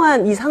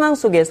자명한 이 상황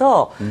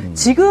속에서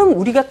지금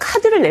우리가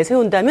카드를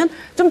내세운다면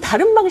좀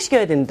다른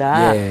방식이어야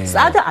된다. 예.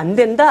 사드 안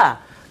된다.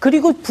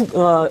 그리고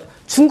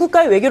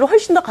중국과의 외교를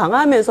훨씬 더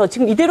강화하면서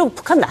지금 이대로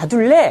북한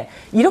놔둘래?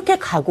 이렇게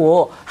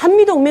가고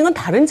한미동맹은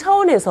다른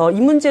차원에서 이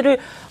문제를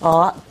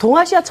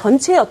동아시아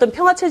전체의 어떤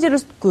평화체제를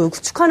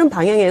구축하는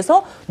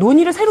방향에서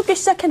논의를 새롭게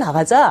시작해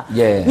나가자.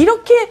 예.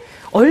 이렇게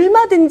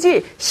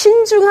얼마든지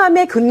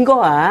신중함에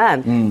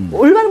근거한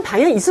올바른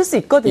방향이 있을 수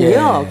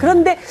있거든요. 예.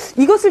 그런데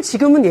이것을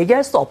지금은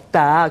얘기할 수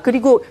없다.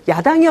 그리고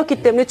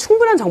야당이었기 때문에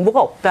충분한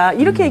정보가 없다.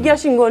 이렇게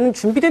얘기하신 거는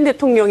준비된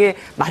대통령에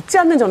맞지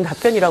않는 저는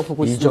답변이라고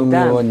보고 있습니다.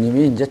 이정미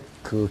의원님이 이제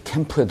그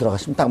캠프에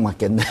들어가시면 딱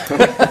맞겠네.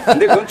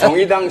 근데 그건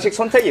정의당식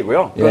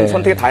선택이고요. 그건 예.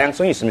 선택의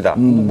다양성이 있습니다.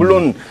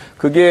 물론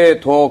그게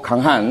더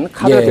강한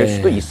카드가 예. 될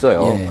수도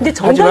있어요. 예. 근데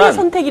정당의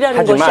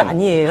선택이라는 것이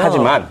아니에요.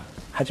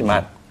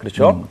 하지만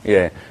그렇죠?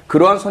 예.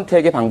 그러한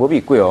선택의 방법이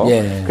있고요.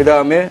 예.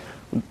 그다음에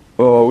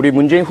우리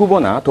문재인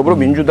후보나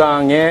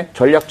더불어민주당의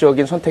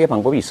전략적인 선택의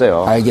방법이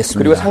있어요. 알겠습니다.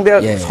 그리고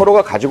상대가 예.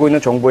 서로가 가지고 있는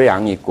정보의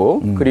양이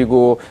있고,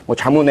 그리고 뭐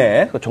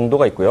자문의 그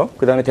정도가 있고요.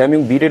 그다음에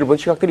대한민국 미래를 본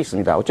시각들이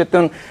있습니다.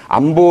 어쨌든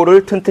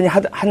안보를 튼튼히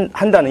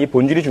한다는 이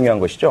본질이 중요한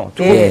것이죠.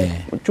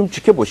 좀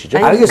지켜보시죠.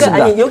 아니, 알겠습니다.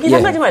 그러니까 여기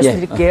한 가지 예.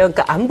 말씀드릴게요.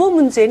 그러니까 안보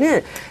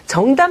문제는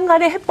정당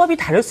간의 해법이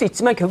다를 수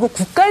있지만 결국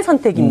국가의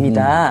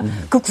선택입니다.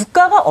 그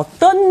국가가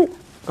어떤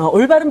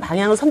올바른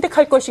방향을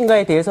선택할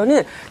것인가에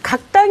대해서는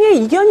각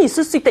당의 이견이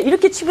있을 수 있다.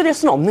 이렇게 치부될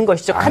수는 없는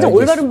것이죠. 가장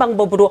올바른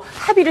방법으로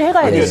합의를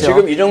해가야 되죠.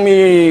 지금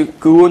이정미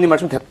그 의원님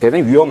말씀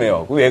대단히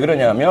위험해요. 왜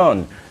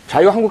그러냐면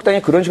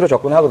자유한국당이 그런 식으로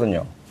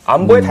접근하거든요.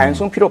 안보의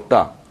다양성 필요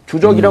없다.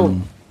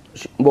 주적이라고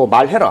뭐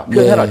말해라,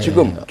 표현해라. 네.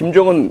 지금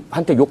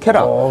김정은한테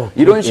욕해라.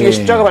 이런 식의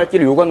십자가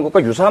밟기를 요구하는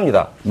것과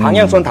유사합니다.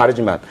 방향성은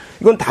다르지만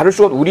이건 다를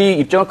수가 우리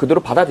입장을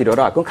그대로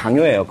받아들여라. 그건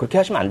강요예요. 그렇게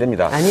하시면 안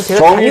됩니다. 아니,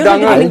 제가 강요를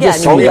하는 게 아닙니다.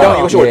 정의당은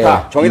이것이 예.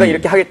 옳다. 정의당이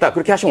이렇게 하겠다.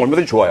 그렇게 하시면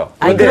얼마든지 좋아요.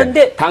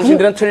 그런데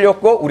당신들은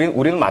틀렸고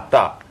우리는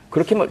맞다.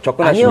 그렇게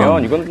접근하시면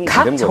아니요. 이건 안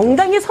각 되는 거죠.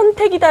 정당의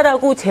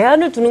선택이다라고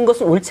제안을 두는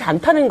것은 옳지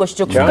않다는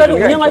것이죠. 국가를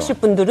운영하실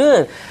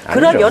분들은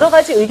그런 아니죠. 여러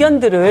가지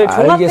의견들을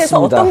종합해서 알겠습니다.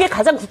 어떤 게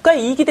가장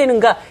국가의 이익이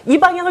되는가 이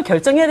방향을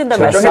결정해야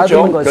된다는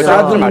결정했죠. 말씀드리는 거죠.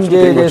 사드 문제에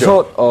말씀드린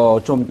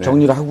대해서 좀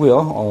정리를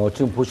하고요.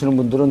 지금 보시는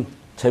분들은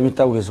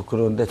재밌다고 계속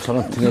그러는데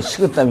저는 등에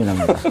식은땀이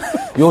납니다.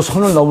 요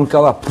선을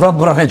넘을까봐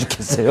불안불안해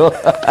죽겠어요.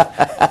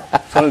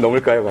 선을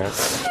넘을까요, 과연?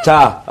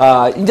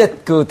 자, 이제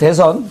그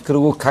대선,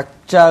 그리고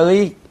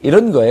각자의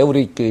이런 거예요.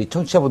 우리 그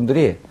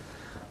청취자분들이,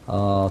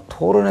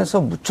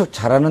 토론에서 무척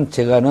잘하는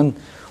제가 아는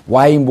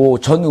Y모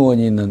전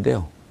의원이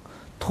있는데요.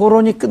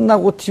 토론이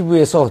끝나고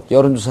TV에서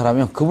여론조사를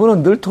하면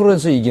그분은 늘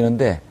토론에서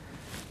이기는데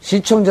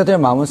시청자들의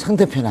마음은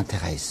상대편한테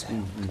가 있어요.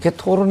 그게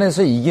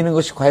토론에서 이기는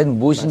것이 과연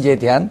무엇인지에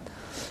대한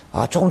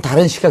조금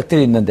다른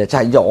시각들이 있는데,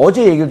 자, 이제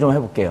어제 얘기를 좀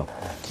해볼게요.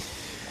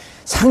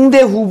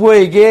 상대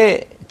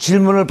후보에게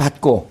질문을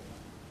받고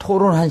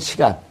토론한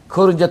시간,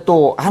 그걸 이제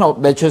또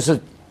매초에서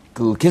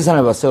그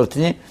계산해 봤어요.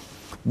 그랬더니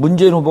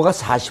문재인 후보가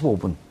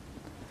 45분,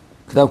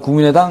 그 다음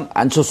국민의당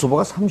안철수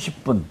후보가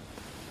 30분,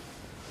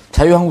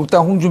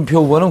 자유한국당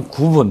홍준표 후보는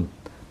 9분,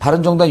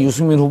 바른정당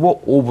유승민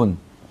후보 5분,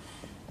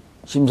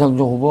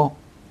 심상정 후보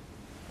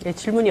예,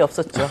 질문이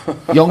없었죠.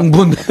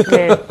 0분.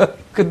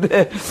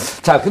 네.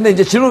 근데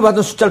이제 질문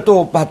받은 숫자를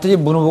또 봤더니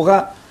문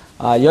후보가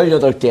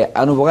 18개,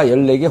 안 후보가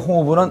 14개,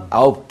 홍 후보는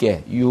 9개,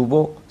 유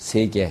후보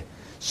 3개,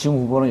 심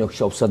후보는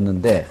역시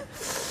없었는데,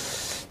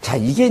 자,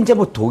 이게 이제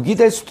뭐 독이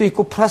될 수도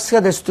있고,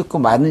 플러스가 될 수도 있고,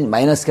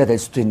 마이너스가 될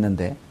수도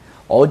있는데,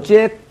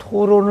 어제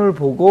토론을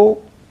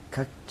보고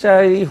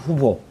각자의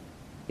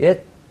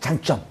후보의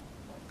장점,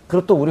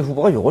 그리고 또 우리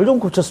후보가 이걸 좀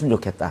고쳤으면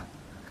좋겠다.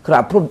 그리고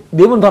앞으로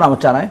 4분 더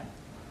남았잖아요?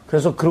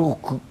 그래서 그리고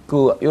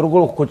요런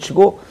걸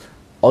고치고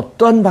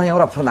어떤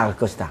방향으로 앞으로 나갈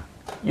것이다.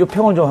 이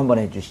평을 좀 한번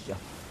해주시죠.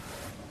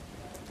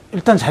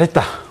 일단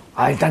잘했다.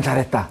 일단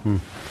잘했다.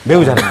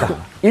 매우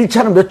잘했다.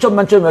 1차는 몇 점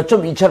만점에 몇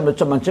점, 2차는 몇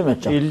점 만점에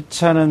몇 점?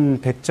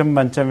 1차는 100점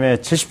만점에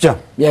 70점.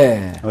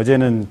 예.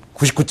 어제는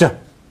 99점.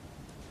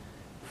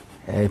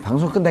 에이,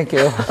 방송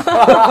끝낼게요.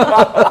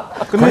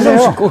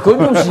 끝내세요.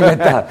 그건 좀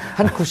심했다.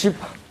 한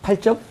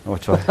 98점?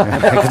 좋아요.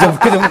 그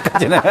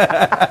정도까지는.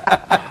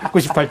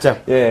 98점.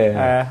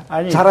 예.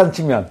 아니. 잘한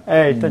측면.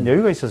 일단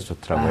여유가 있어서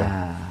좋더라고요.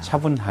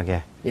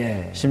 차분하게.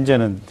 예.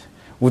 심지어는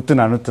웃든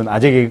안 웃든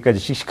아재 개그까지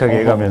씩씩하게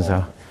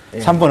해가면서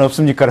 3번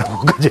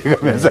없습니까라고까지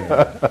해가면서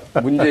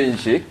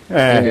문제인식.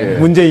 네.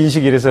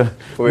 문제인식 이래서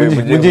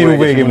문재인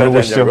후보에게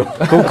물어보시죠.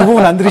 그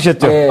부분 안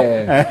들으셨죠?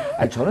 네.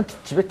 아니, 저는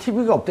집에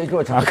TV가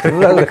없다니까 자꾸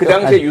들으려고. 그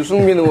당시에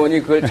유승민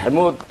의원이 그걸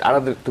잘못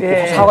알아듣고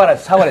사과를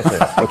했어요.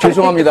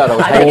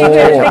 죄송합니다라고.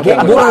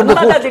 뭐라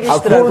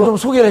그거는 좀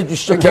소개를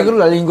해주시죠. 개그를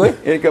날린 거예요?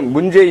 그러니까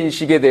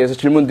문제인식에 대해서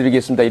질문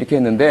드리겠습니다 이렇게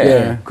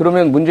했는데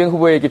그러면 문재인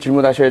후보에게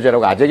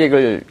질문하셔야지라고 아재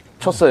개그를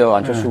쳤어요,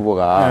 안철수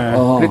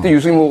후보가. 그랬더니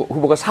유승민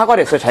후보가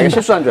사과를 했어요. 자기가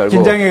실수한 줄 알고.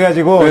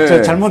 긴장해가지고, 저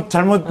잘못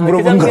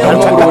물어본 거.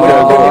 잘못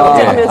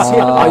물어본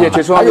줄 알고. 예,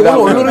 죄송합니다.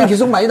 오늘 언론은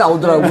계속 많이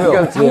나오더라고요.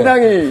 그러니까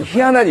상당히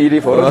희한한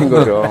일이 벌어진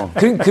거죠.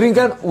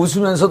 그러니까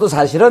웃으면서도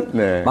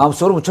사실은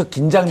마음속으로 무척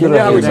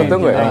긴장하고 있었던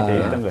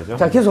거예요.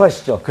 자, 계속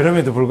하시죠.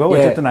 그럼에도 불구하고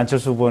어쨌든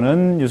안철수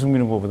후보는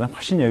유승민 후보보다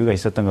훨씬 여유가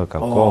있었던 것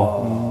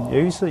같고,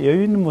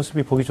 여유 있는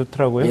모습이 보기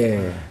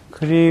좋더라고요.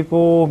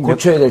 그리고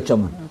고쳐야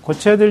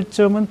될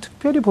점은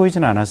특별히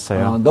보이지는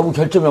않았어요. 너무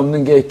결점이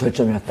없는 게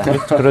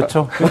결점이었다.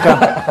 그렇죠.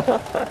 그러니까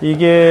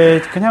이게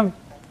그냥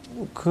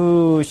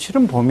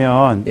실은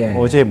보면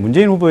어제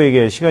문재인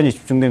후보에게 시간이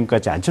집중된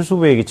것까지 안철수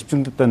후보에게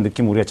집중됐다는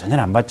느낌 우리가 전혀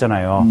안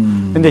받잖아요.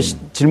 근데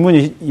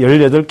질문이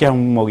 18개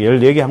항목,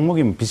 14개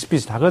항목이면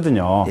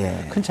비슷비슷하거든요.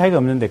 큰 차이가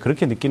없는데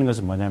그렇게 느끼는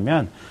것은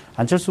뭐냐면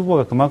안철수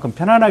후보가 그만큼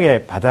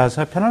편안하게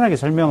받아서 편안하게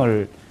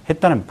설명을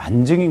했다는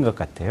반증인 것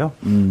같아요.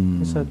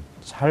 그래서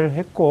잘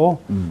했고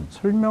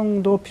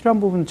설명도 필요한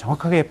부분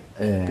정확하게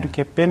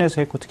이렇게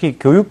빼내서 했고 특히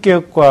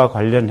교육개혁과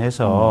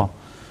관련해서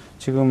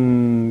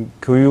지금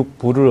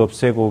교육부를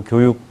없애고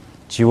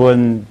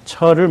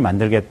교육지원처를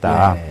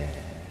만들겠다.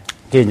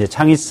 그게 이제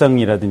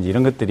창의성이라든지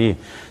이런 것들이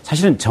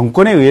사실은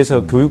정권에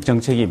의해서 교육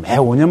정책이 매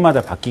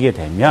 5년마다 바뀌게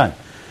되면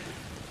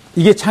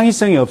이게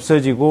창의성이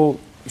없어지고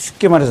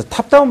쉽게 말해서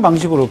탑다운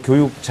방식으로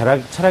교육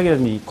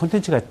철학이라든지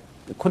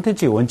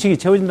콘텐츠의 원칙이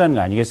채워진다는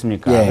거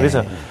아니겠습니까?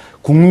 그래서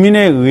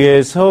국민에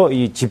의해서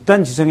이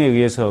집단 지성에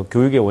의해서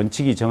교육의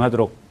원칙이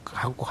정하도록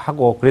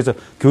하고 그래서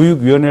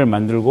교육위원회를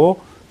만들고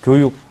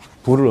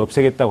교육부를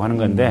없애겠다고 하는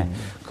건데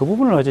그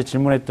부분을 어제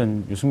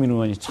질문했던 유승민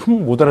의원이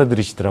참 못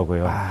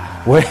알아들으시더라고요.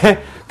 왜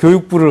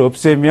교육부를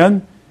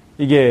없애면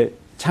이게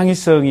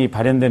창의성이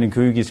발현되는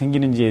교육이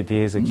생기는지에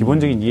대해서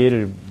기본적인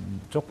이해를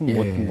조금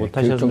못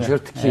하셨네요. 교육 정책을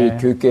특히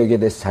교육개혁에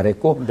대해서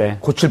잘했고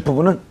고칠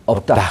부분은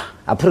없다.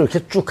 앞으로 이렇게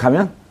쭉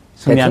가면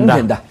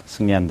승리한다.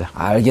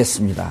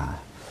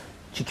 알겠습니다.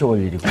 지켜볼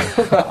일이고.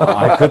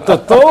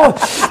 그것도 또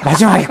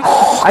마지막에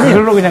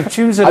그걸로 그냥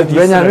추임새로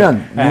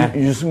왜냐하면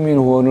유승민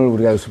의원을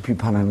우리가 여기서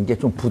비판하는 게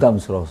좀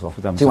부담스러워서.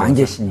 지금 안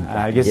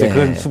계시니까. 알겠어요.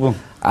 그건 수긍.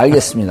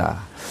 알겠습니다.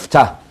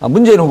 자,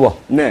 문재인 후보.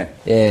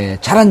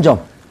 잘한 점,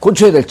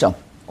 고쳐야 될 점.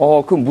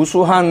 그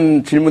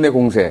무수한 질문의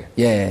공세.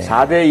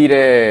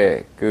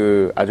 4대1의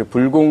아주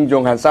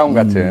불공정한 싸움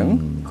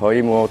같은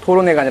거의 뭐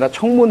토론회가 아니라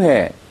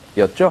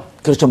청문회였죠.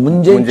 그렇죠.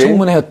 문재인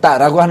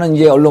청문회였다라고 하는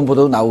이제 언론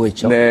보도도 나오고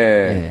있죠.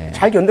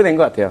 잘 견뎌낸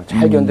것 같아요.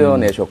 잘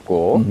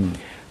견뎌내셨고,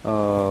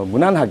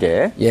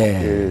 무난하게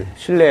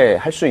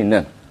신뢰할 수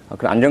있는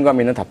그런 안정감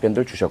있는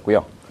답변들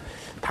주셨고요.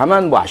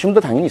 다만 뭐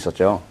아쉬움도 당연히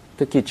있었죠.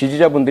 특히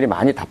지지자분들이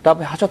많이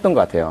답답해 하셨던 것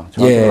같아요.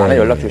 저한테 많은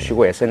연락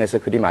주시고 SNS에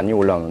글이 많이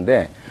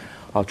올라오는데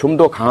좀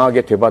더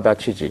강하게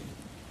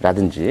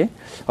되받아치지라든지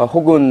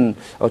혹은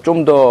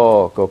좀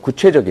더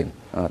구체적인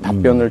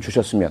답변을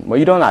주셨으면 뭐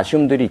이런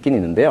아쉬움들이 있긴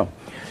있는데요.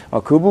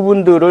 그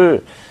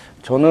부분들을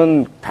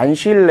저는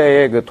단시일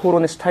내에 그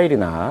토론의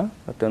스타일이나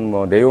어떤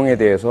뭐 내용에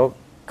대해서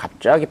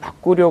갑자기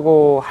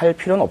바꾸려고 할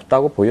필요는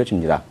없다고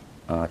보여집니다.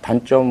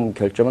 단점,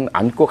 결점은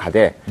안고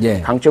가되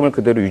강점을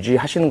그대로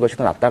유지하시는 것이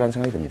더 낫다라는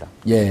생각이 듭니다.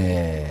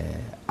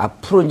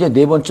 앞으로 이제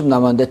 4번쯤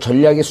남았는데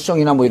전략의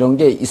수정이나 뭐 이런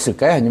게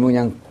있을까요? 아니면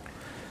그냥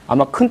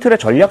아마 큰 틀의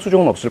전략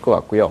수정은 없을 것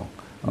같고요.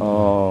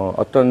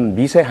 어떤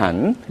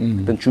미세한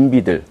어떤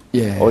준비들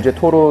어제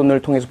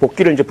토론을 통해서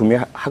복귀를 이제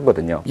분명히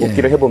하거든요.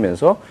 복귀를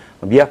해보면서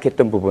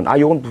미약했던 부분,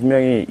 요건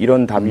분명히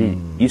이런 답이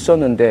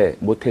있었는데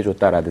못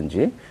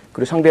해줬다라든지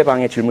그리고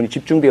상대방의 질문이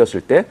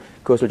집중되었을 때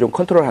그것을 좀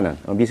컨트롤하는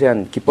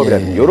미세한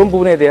기법이라든지 이런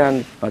부분에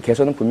대한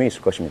개선은 분명히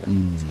있을 것입니다.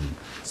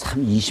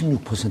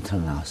 26%나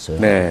나왔어요.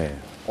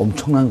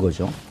 엄청난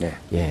거죠.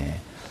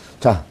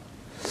 자,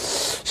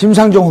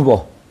 심상정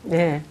후보.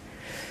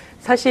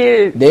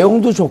 사실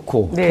내용도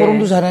좋고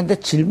토론도 잘했는데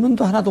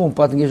질문도 하나도 못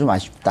받은 게 좀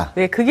아쉽다.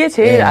 그게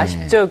제일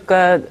아쉽죠.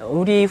 그러니까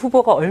우리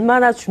후보가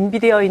얼마나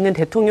준비되어 있는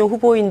대통령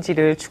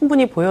후보인지를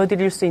충분히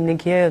보여드릴 수 있는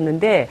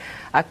기회였는데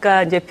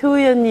아까 이제 표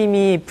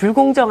의원님이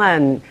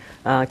불공정한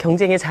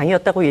경쟁의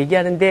장이었다고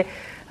얘기하는데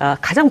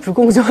가장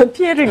불공정한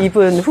피해를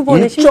입은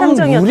후보는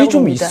심상정이었다고 봅니다.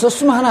 좀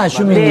있었으면 하나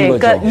아쉬움이 있는 거죠.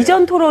 그러니까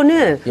이전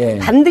토론은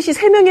반드시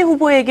 3명의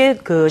후보에게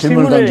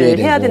질문을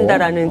해야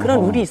된다라는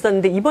그런 룰이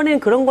있었는데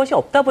이번에는 그런 것이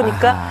없다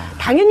보니까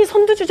당연히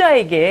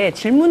선두주자에게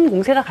질문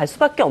공세가 갈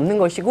수밖에 없는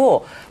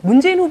것이고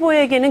문재인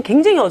후보에게는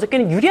굉장히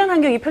어저께는 유리한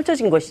환경이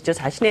펼쳐진 것이죠.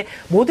 자신의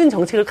모든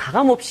정책을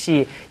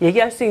가감없이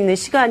얘기할 수 있는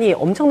시간이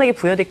엄청나게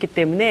부여됐기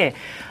때문에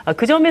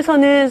그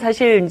점에서는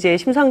사실 이제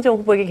심상정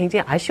후보에게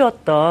굉장히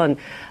아쉬웠던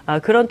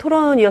그런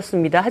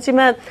토론이었습니다.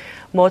 하지만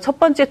뭐 첫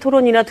번째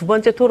토론이나 두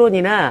번째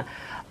토론이나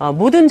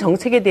모든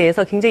정책에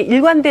대해서 굉장히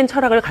일관된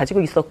철학을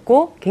가지고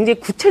있었고 굉장히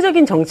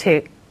구체적인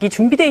정책이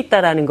준비되어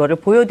있다라는 것을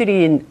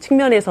보여드린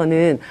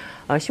측면에서는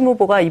심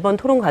후보가 이번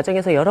토론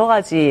과정에서 여러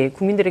가지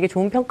국민들에게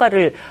좋은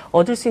평가를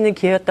얻을 수 있는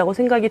기회였다고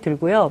생각이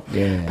들고요.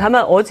 예.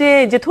 다만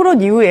어제 이제 토론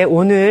이후에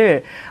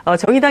오늘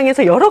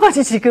정의당에서 여러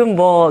가지 지금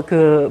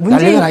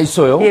난리가 나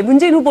있어요. 예,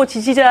 문재인 후보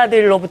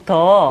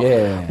지지자들로부터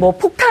뭐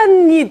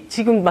폭탄이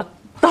지금 막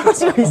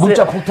떨어지고 있어요.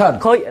 문자 폭탄.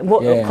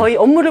 거의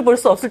업무를 볼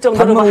수 없을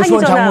정도로 막 항의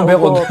전화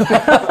오고.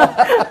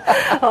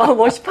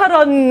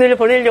 18원을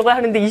보내려고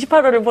하는데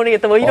 28원을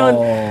보내겠다.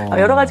 이런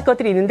여러 가지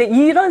것들이 있는데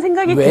이런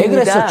생각이 듭니다. 왜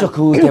그랬었죠?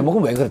 그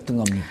대목은 왜 그랬던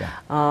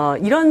겁니까?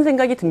 이런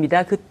생각이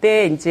듭니다.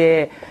 그때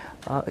이제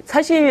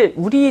사실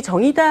우리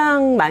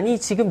정의당만이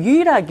지금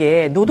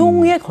유일하게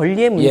노동의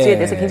권리의 문제에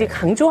대해서 굉장히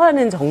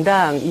강조하는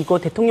정당이고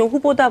대통령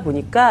후보다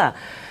보니까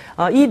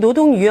이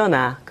노동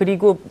유연화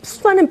그리고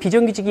수많은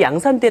비정규직이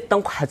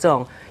양산됐던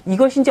과정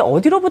이것이 이제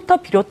어디로부터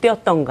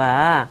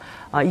비롯되었던가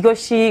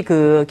이것이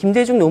그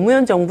김대중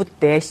노무현 정부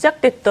때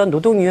시작됐던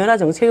노동 유연화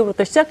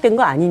정책으로부터 시작된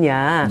거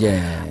아니냐.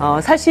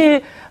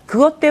 사실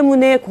그것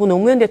때문에 고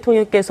노무현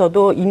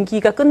대통령께서도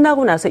임기가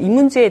끝나고 나서 이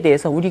문제에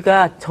대해서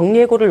우리가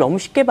정리해고를 너무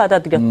쉽게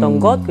받아들였던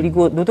것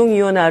그리고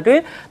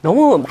노동위원회를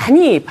너무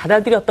많이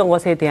받아들였던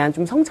것에 대한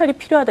좀 성찰이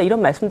필요하다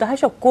이런 말씀도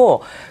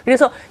하셨고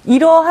그래서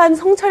이러한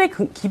성찰에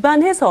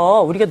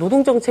기반해서 우리가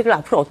노동정책을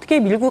앞으로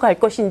어떻게 밀고 갈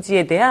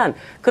것인지에 대한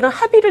그런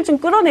합의를 좀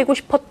끌어내고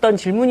싶었던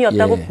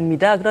질문이었다고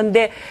봅니다.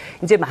 그런데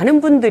이제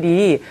많은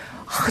분들이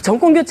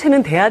정권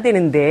교체는 돼야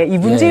되는데 이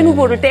문재인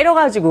후보를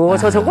때려가지고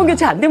저 정권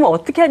교체 안 되면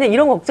어떻게 하냐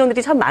이런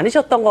걱정들이 참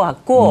많으셨던 것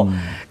같고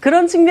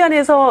그런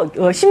측면에서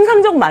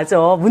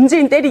심상정마저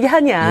문재인 때리게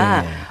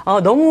하냐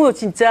너무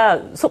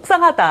진짜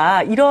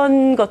속상하다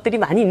이런 것들이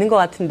많이 있는 것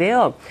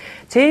같은데요.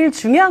 제일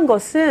중요한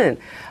것은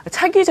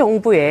차기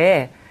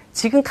정부에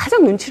지금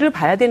가장 눈치를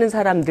봐야 되는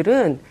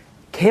사람들은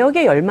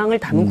개혁의 열망을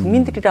담은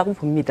국민들이라고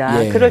봅니다.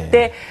 그럴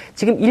때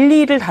지금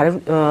 1,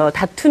 2를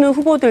다투는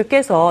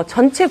후보들께서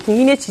전체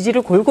국민의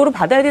지지를 골고루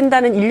받아야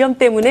된다는 일념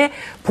때문에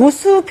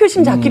보수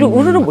표심 잡기로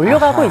우르르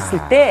몰려가고 있을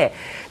때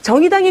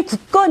정의당이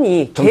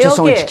굳건히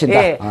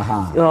개혁에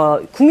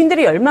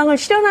국민들의 열망을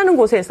실현하는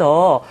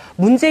곳에서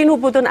문재인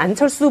후보든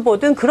안철수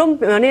후보든 그런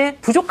면에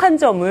부족한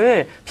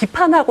점을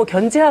비판하고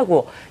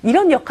견제하고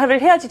이런 역할을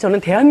해야지 저는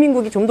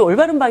대한민국이 좀 더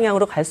올바른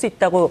방향으로 갈 수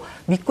있다고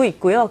믿고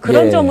있고요.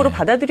 그런 점으로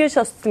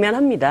받아들여주셨으면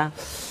합니다.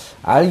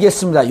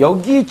 알겠습니다.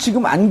 여기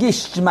지금 안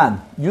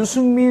계시지만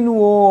유승민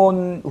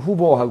의원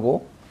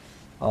후보하고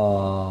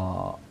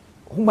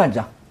홍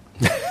반장.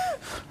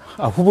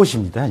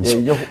 후보십니다.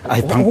 이제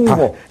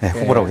후보.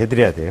 후보라고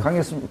해드려야 돼요.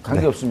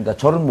 관계 없습니다.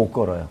 저는 못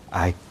걸어요.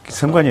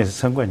 선관위에서.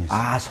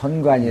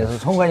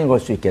 선관위 걸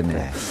수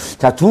있겠네요.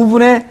 자, 두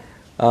분의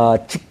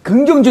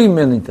긍정적인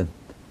면이든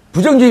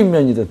부정적인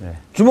면이든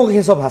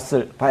주목해서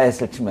봐야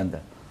했을 측면들.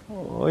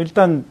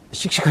 일단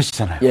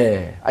씩씩하시잖아요.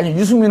 아니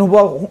유승민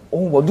후보하고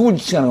홍 후보 누구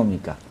지칭하는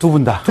겁니까? 두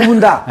분 다.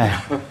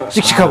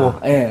 씩씩하고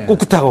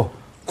꿋꿋하고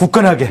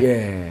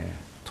굳건하게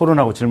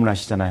토론하고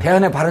질문하시잖아요.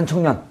 대안의 바른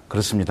청년.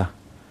 그렇습니다.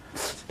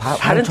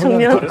 바른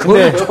청년?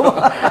 근데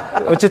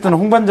어쨌든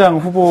홍 반장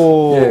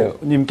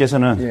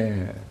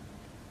후보님께서는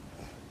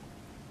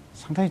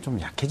상당히 좀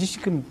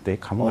약해지신 건데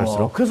가면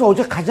그래서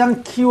어제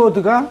가장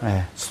키워드가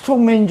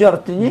스트롱맨인 줄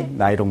알았더니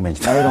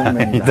나이롱맨이다.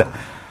 나이롱맨이다.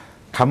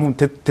 가문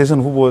대선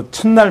후보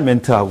첫날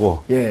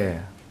멘트하고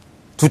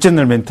둘째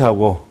날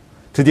멘트하고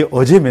드디어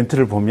어제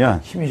멘트를 보면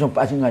힘이 좀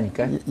빠진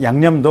거니까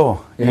양념도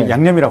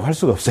양념이라고 할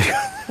수가 없어요.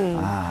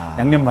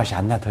 양념 맛이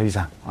안 나 더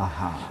이상.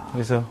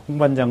 그래서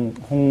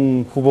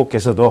홍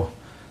후보께서도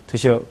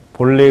드디어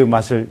본래의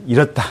맛을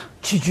잃었다.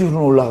 지지율은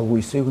올라가고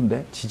있어요,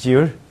 근데?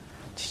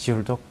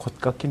 지지율도 곧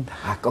꺾인다.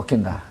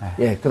 꺾인다.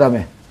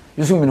 그다음에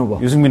유승민 후보.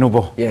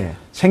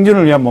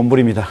 생존을 위한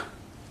몸부림이다.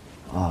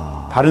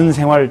 바른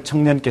생활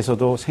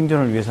청년께서도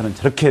생존을 위해서는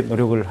저렇게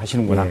노력을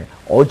하시는구나.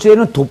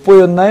 어제는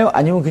돋보였나요?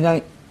 아니면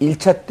그냥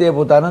 1차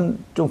때보다는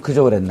좀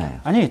그저 그랬나요?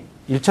 아니,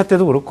 1차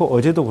때도 그렇고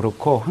어제도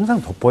그렇고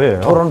항상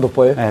돋보여요. 토론은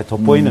돋보여요? 네,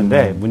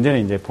 돋보이는데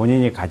문제는 이제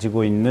본인이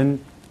가지고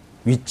있는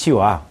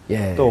위치와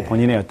또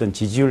본인의 어떤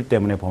지지율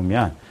때문에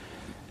보면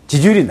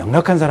지지율이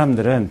넉넉한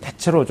사람들은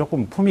대체로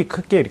조금 품이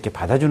크게 이렇게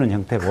받아주는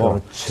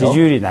형태고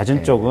지지율이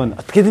낮은 쪽은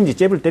어떻게든지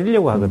잽을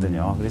때리려고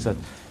하거든요. 그래서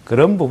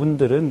그런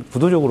부분들은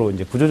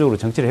구조적으로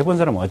정치를 해본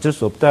사람은 어쩔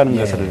수 없다는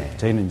것을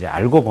저희는 이제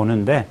알고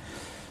보는데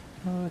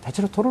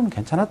대체로 토론은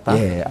괜찮았다.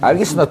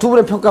 알겠습니다. 두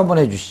분의 평가 한번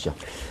해주시죠.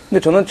 근데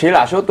저는 제일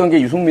아쉬웠던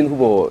게 유승민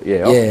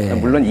후보예요.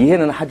 물론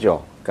이해는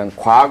하죠.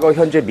 그러니까 과거,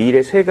 현재,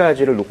 미래 세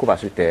가지를 놓고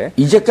봤을 때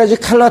이제까지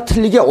칼라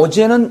틀리게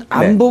어제는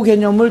안보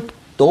개념을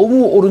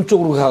너무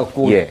오른쪽으로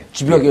가갖고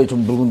집약에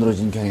좀 물고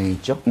늘어진 경향이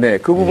있죠.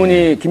 그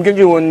부분이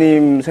김경진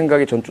의원님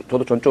생각에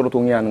저도 전적으로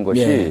동의하는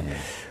것이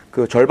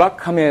그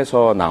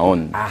절박함에서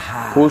나온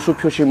보수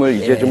표심을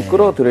이제 좀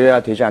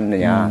끌어들여야 되지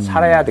않느냐,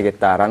 살아야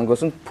되겠다라는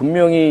것은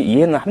분명히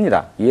이해는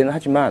합니다. 이해는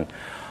하지만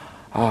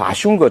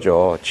아쉬운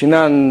거죠.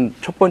 지난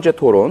첫 번째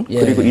토론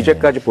그리고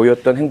이제까지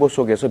보였던 행보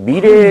속에서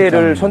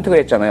미래를 선택을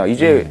했잖아요.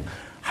 이제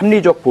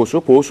합리적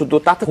보수도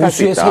따뜻할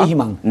수 있다. 보수의 새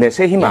희망. 네,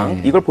 새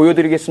희망. 이걸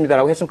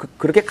보여드리겠습니다라고 했으면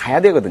그렇게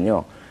가야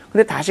되거든요.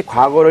 근데 다시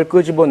과거를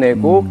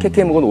끄집어내고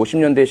KK묵은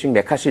 50년대식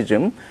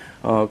메카시즘,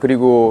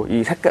 그리고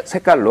이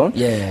색깔론,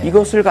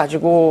 이것을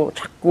가지고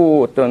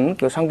자꾸 어떤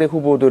그 상대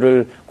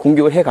후보들을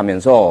공격을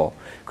해가면서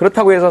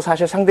그렇다고 해서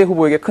사실 상대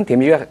후보에게 큰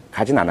데미지가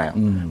가진 않아요.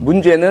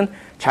 문제는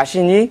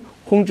자신이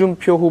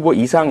홍준표 후보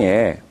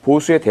이상의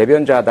보수의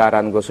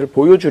대변자다라는 것을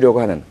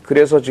보여주려고 하는,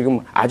 그래서 지금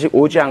아직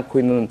오지 않고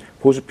있는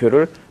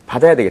보수표를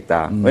받아야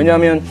되겠다.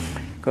 왜냐하면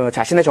그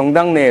자신의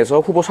정당 내에서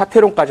후보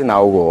사퇴론까지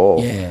나오고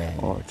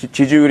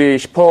지지율이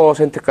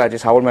 10%까지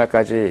 4월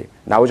말까지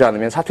나오지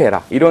않으면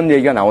사퇴해라, 이런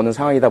얘기가 나오는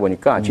상황이다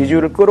보니까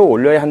지지율을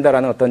끌어올려야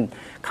한다라는 어떤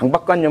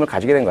강박관념을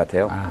가지게 된 것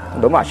같아요.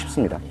 너무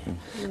아쉽습니다.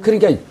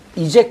 그러니까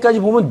이제까지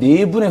보면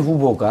네 분의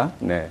후보가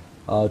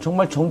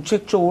정말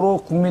정책적으로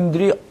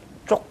국민들이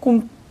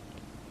조금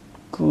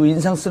그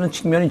인상 쓰는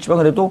측면이 있지만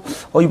그래도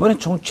이번에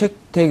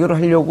정책 대결을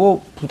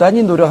하려고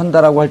부단히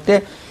노력한다라고 할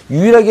때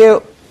유일하게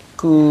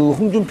그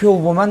홍준표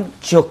후보만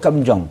지역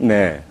감정,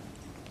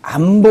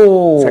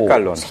 안보,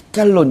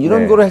 색깔론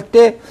이런 거를 할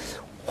때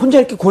혼자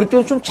이렇게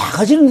고립되면 좀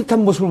작아지는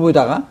듯한 모습을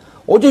보이다가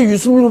어제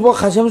유승민 후보가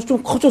가시면서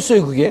좀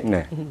커졌어요, 그게.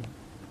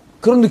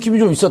 그런 느낌이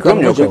좀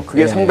있었다는 거죠.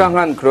 그게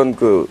상당한 그런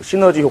그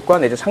시너지 효과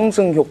내지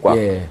상승 효과가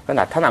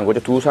나타난 거죠.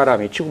 두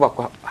사람이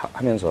치고받고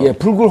하면서.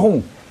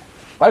 붉을홍.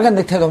 빨간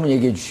넥타이도 한번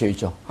얘기해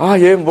주셔야죠.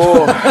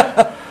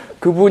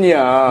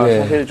 그분이야.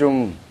 사실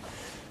좀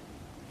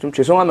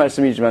죄송한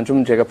말씀이지만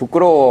좀 제가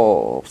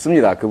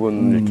부끄럽습니다.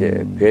 그분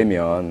이렇게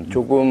뵈면.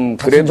 조금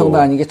같은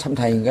정당 아닌 게 참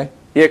다행인가요?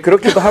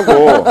 그렇기도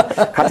하고,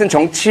 같은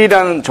정치에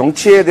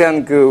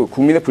대한 그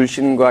국민의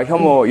불신과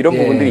혐오, 이런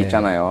부분들이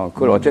있잖아요.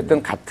 그걸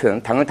어쨌든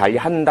같은 당을 달리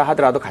한다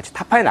하더라도 같이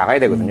타파해 나가야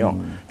되거든요.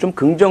 좀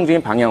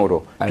긍정적인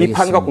방향으로,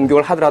 비판과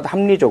공격을 하더라도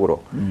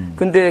합리적으로.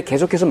 근데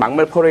계속해서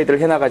막말 퍼레이드를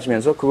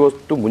해나가시면서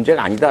그것도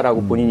문제가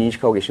아니다라고 본인이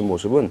인식하고 계신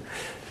모습은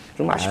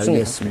좀 아쉽습니다.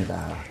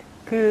 알겠습니다.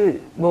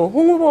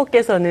 홍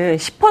후보께서는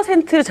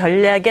 10%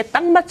 전략에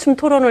딱 맞춤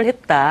토론을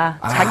했다.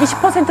 자기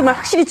 10%만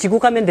확실히 쥐고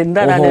가면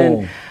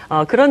된다라는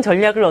그런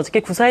전략을 어저께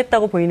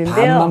구사했다고 보이는데요.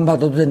 반만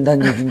받아도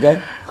된다는 얘기인가요?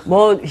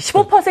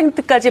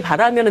 15%까지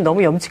바라면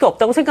너무 염치가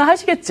없다고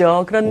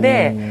생각하시겠죠.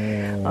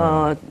 그런데,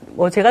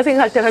 제가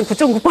생각할 때는 한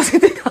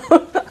 9.9%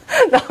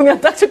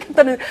 나오면 딱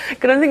좋겠다는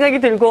그런 생각이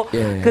들고,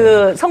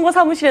 그 선거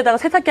사무실에다가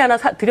세탁기 하나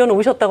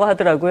들여놓으셨다고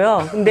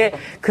하더라고요. 근데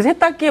그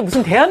세탁기에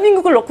무슨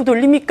대한민국을 넣고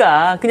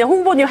돌립니까? 그냥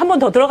홍보님 한 번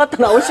더 들어갔다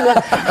나오시면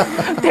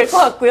될 것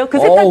같고요. 그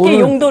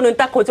세탁기의 용도는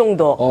딱 그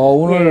정도.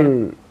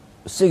 오늘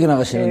세게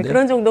나가시는데.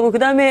 그런 정도고, 그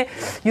다음에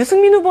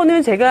유승민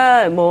후보는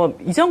제가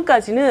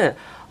이전까지는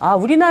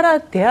우리나라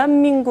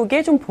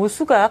대한민국의 좀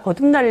보수가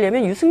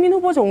거듭나려면 유승민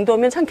후보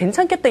정도면 참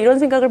괜찮겠다 이런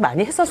생각을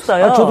많이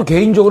했었어요. 저도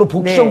개인적으로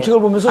복지 정책을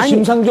보면서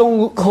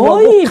심상정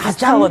거의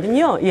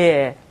비슷하거든요.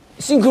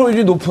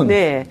 싱크로율이 높은.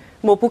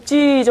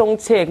 복지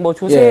정책,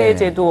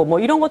 조세제도,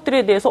 이런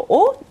것들에 대해서,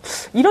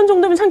 이런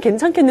정도면 참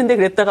괜찮겠는데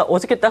그랬다가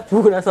어저께 딱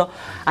보고 나서,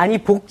 아니,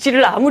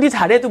 복지를 아무리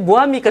잘해도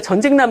뭐합니까?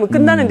 전쟁 나면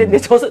끝나는데, 근데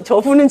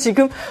저분은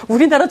지금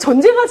우리나라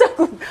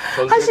전쟁하자고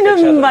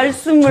하시는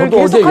말씀을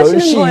계속 하시는 거예요. 저도 어제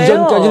 10시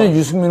이전까지는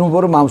유승민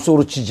후보를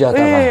마음속으로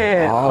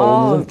지지하다가,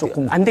 오늘은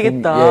조금. 안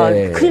되겠다.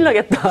 큰일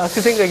나겠다.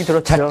 그 생각이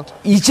들었죠. 자,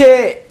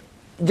 이제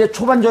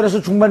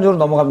초반전에서 중반전으로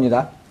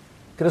넘어갑니다.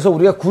 그래서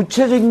우리가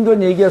구체적인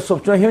건 얘기할 수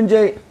없지만,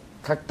 현재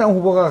각 당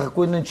후보가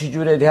갖고 있는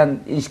지지율에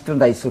대한 인식들은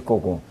다 있을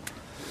거고,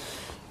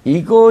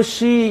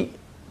 이것이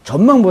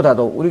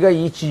전망보다도 우리가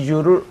이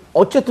지지율을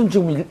어쨌든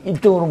지금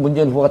 1등으로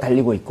문재인 후보가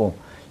달리고 있고,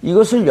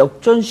 이것을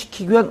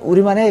역전시키기 위한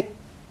우리만의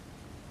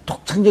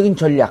독창적인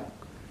전략,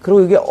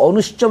 그리고 이게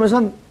어느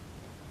시점에선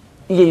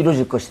이게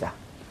이루어질 것이다.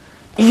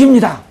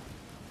 이깁니다.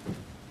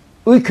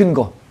 의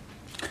근거.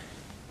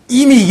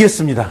 이미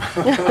이겼습니다.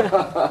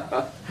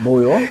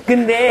 뭐요?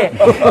 근데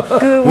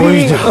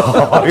우리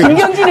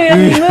김경진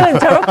의원님은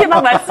저렇게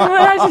막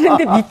말씀을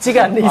하시는데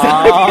믿지가 않네,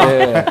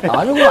 이상하게.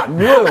 아니, 그거 안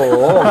믿어요.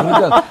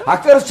 그러니까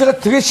아까 제가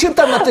되게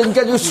식은땀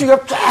났다니까 이 수위가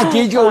쫙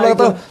게이지가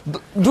올라가다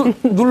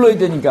눌러야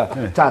되니까.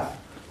 자,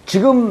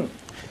 지금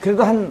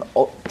그래도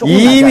조금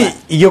이미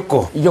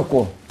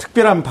이겼고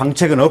특별한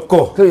방책은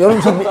없고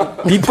여론선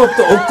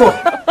비법도 없고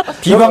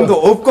비방도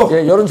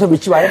없고. 여론선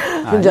믿지 마요.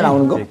 현재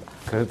나오는 거.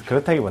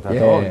 그렇다기보다도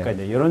그러니까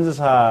이제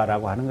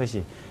여론조사라고 하는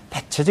것이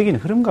대체적인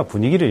흐름과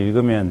분위기를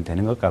읽으면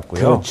되는 것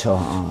같고요.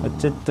 그렇죠.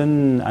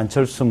 어쨌든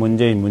안철수,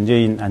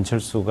 문재인,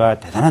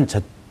 안철수가 대단한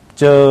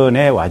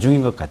접전의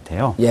와중인 것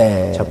같아요.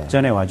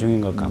 접전의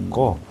와중인 것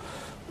같고,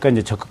 그러니까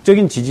이제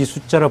적극적인 지지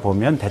숫자로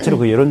보면 대체로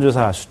그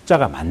여론조사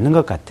숫자가 맞는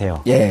것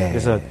같아요.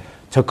 그래서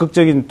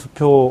적극적인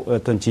투표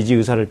어떤 지지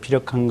의사를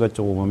피력한 것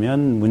쪽으로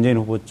보면 문재인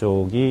후보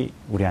쪽이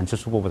우리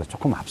안철수 후보보다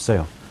조금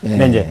앞서요.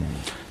 근데 이제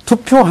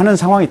투표하는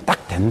상황이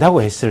딱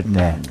된다고 했을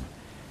때,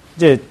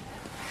 이제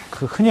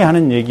그 흔히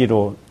하는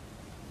얘기로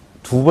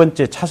두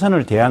번째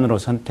차선을 대안으로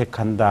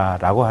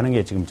선택한다라고 하는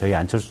게 지금 저희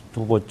안철수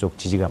후보 쪽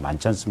지지가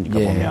많지 않습니까,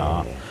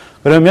 보면.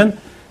 그러면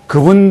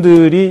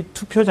그분들이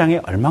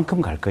투표장에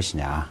얼만큼 갈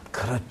것이냐.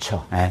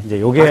 그렇죠.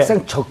 이제 요게.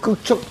 막상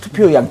적극적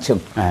투표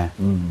양층.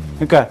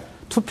 그러니까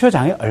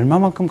투표장에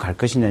얼마만큼 갈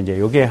것이냐 이제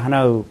이게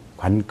하나의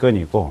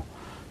관건이고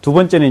두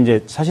번째는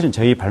이제 사실은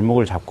저희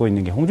발목을 잡고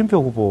있는 게 홍준표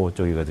후보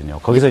쪽이거든요.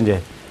 거기서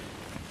이제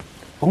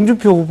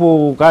홍준표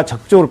후보가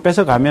적극적으로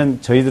뺏어가면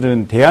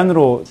저희들은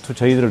대안으로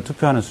저희들을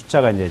투표하는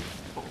숫자가 이제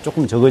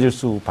조금 적어질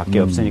수밖에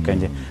없으니까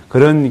이제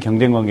그런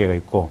경쟁 관계가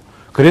있고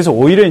그래서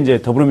오히려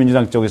이제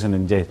더불어민주당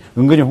쪽에서는 이제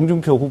은근히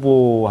홍준표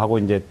후보하고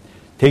이제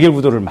대결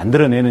구도를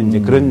만들어내는 이제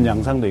그런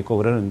양상도 있고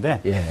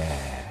그러는데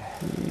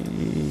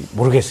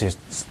모르겠어요.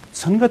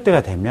 선거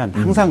때가 되면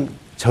항상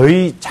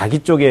자기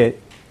쪽에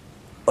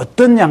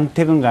어떤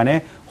양택은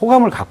간에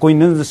호감을 갖고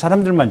있는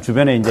사람들만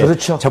주변에 이제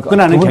그렇죠.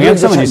 접근하는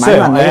경향성은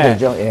있어요.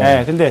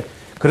 예. 근데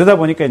그러다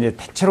보니까 이제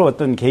대체로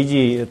어떤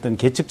어떤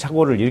계측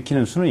착오를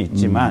일으키는 수는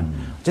있지만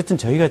어쨌든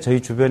저희가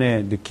저희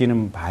주변에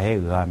느끼는 바에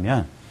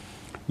의하면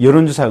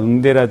여론조사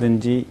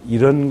응대라든지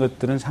이런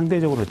것들은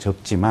상대적으로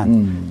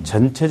적지만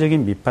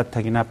전체적인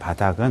밑바닥이나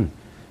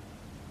바닥은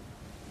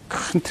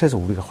큰 틀에서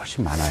우리가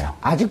훨씬 많아요.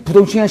 아직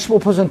부동층이 한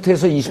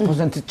 15%에서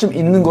 20%쯤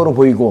있는 거로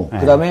보이고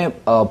그다음에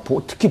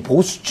특히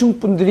보수층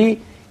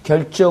분들이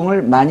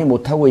결정을 많이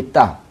못하고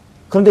있다.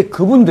 그런데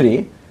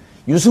그분들이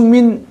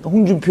유승민,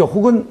 홍준표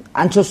혹은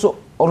안철수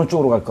어느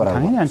쪽으로 갈 거라고?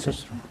 당연히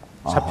안철수로.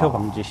 사표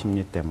방지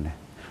심리 때문에.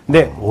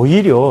 근데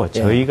오히려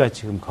저희가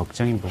지금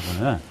걱정인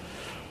부분은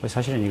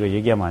사실은 이거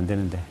얘기하면 안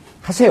되는데.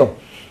 하세요.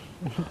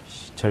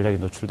 전략이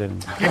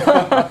노출되는데.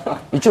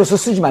 이쪽에서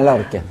쓰지 말라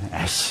그럴게.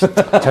 에이씨,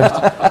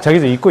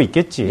 저기도 잊고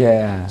있겠지.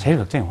 제일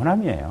걱정이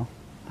호남이에요.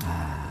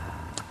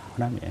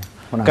 호남이에요.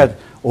 그러니까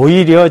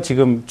오히려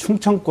지금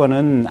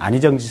충청권은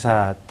안희정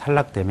지사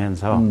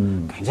탈락되면서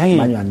굉장히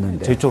많이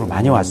왔는데. 저희 쪽으로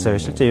많이 왔어요.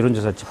 실제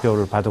여론조사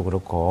지표를 봐도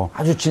그렇고.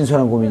 아주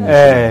진솔한 고민이에요.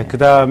 네. 그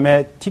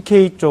다음에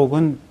TK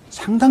쪽은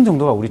상당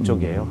정도가 우리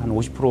쪽이에요. 한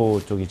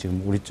 50% 쪽이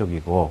지금 우리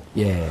쪽이고.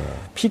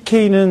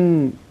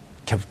 PK는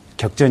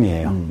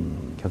격전이에요.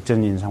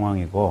 격전인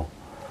상황이고.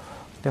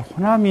 근데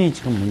호남이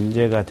지금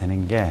문제가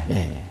되는 게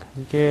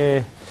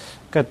그게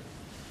그러니까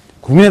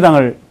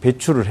국민의당을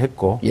배출을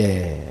했고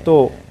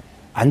또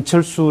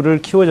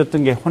안철수를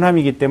키워줬던 게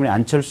호남이기 때문에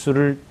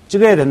안철수를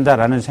찍어야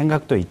된다라는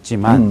생각도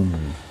있지만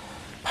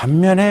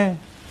반면에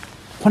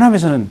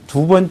호남에서는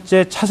두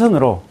번째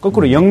차선으로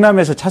거꾸로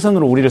영남에서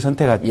차선으로 우리를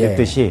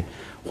선택했듯이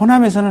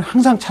호남에서는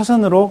항상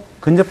차선으로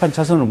근접한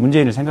차선으로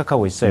문재인을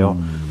생각하고 있어요.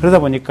 그러다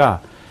보니까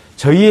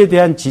저희에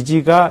대한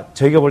지지가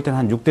저희가 볼 때는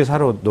한 6대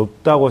 4로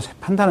높다고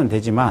판단은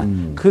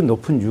되지만 그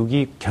높은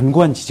 6이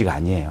견고한 지지가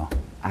아니에요.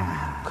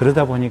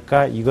 그러다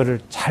보니까 이거를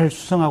잘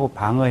수성하고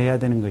방어해야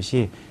되는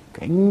것이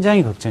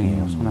굉장히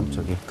걱정이에요. 소남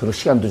쪽이. 그리고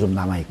시간도 좀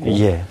남아있고.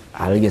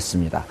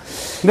 알겠습니다.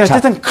 근데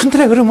어쨌든 큰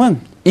틀의 흐름은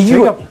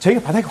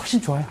저희가 바닥이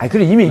훨씬 좋아요.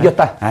 그래 이미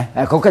이겼다.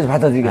 거기까지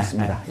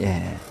받아들이겠습니다.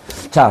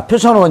 자,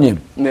 표창원 의원님.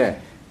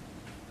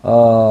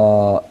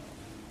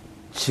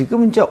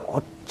 지금 이제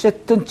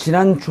어쨌든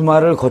지난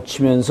주말을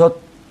거치면서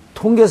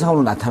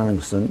통계상으로 나타나는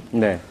것은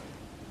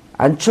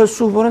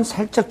안철수 후보는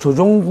살짝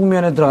조정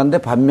국면에 들어갔는데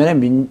반면에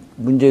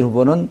문재인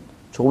후보는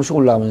조금씩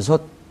올라가면서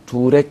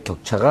둘의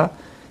격차가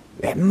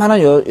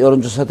웬만한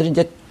여론조사들이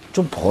이제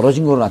좀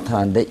벌어진 걸로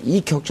나타나는데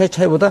이 격차의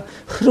차이보다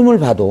흐름을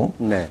봐도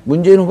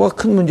문재인 후보가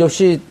큰 문제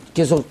없이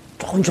계속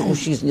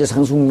조금씩 이제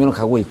상승 국면을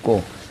가고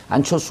있고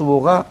안철수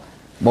후보가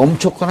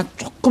멈췄거나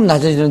조금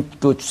낮아지는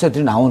그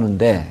추세들이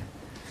나오는데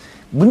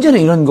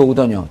문제는 이런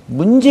거거든요.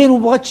 문재인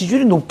후보가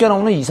지지율이 높게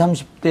나오는 20,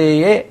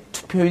 30대의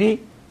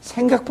투표율이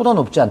생각보다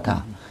높지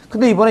않다.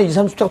 근데 이번에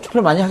 20, 30대가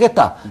투표를 많이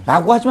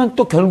하겠다라고 하지만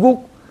또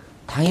결국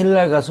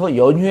당일날 가서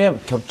연휴에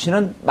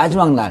겹치는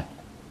마지막 날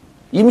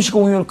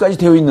임시공휴일까지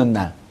되어 있는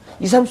날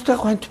 20,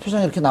 30대가 과연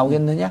투표장에 이렇게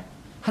나오겠느냐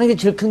하는 게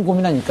제일 큰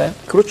고민 아닐까요?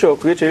 그렇죠.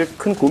 그게 제일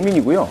큰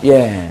고민이고요.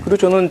 그리고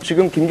저는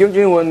지금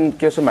김경진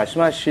의원께서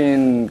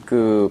말씀하신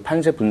그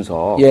판세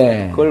분석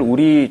그걸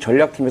우리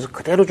전략팀에서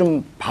그대로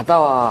좀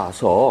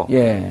받아와서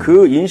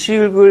그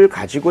인식을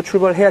가지고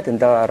출발해야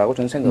된다라고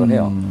저는 생각을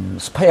해요.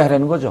 스파이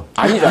하라는 거죠?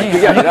 아니죠.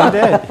 그게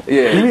아니라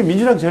이미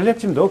민주당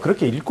전략팀도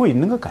그렇게 읽고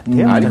있는 것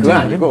같아요. 아니 그건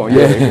아니고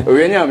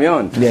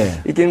왜냐하면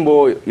이게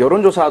뭐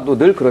여론조사도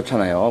늘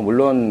그렇잖아요.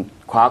 물론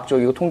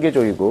과학적이고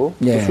통계적이고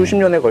수십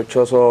년에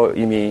걸쳐서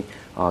이미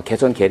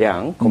개선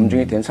개량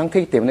검증이 된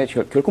상태이기 때문에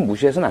결코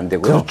무시해서는 안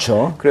되고요.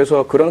 그렇죠.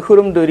 그래서 그런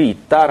흐름들이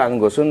있다라는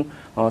것은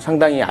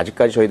상당히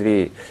아직까지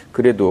저희들이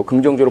그래도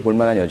긍정적으로 볼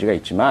만한 여지가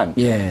있지만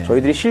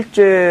저희들이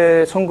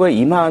실제 선거에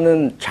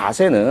임하는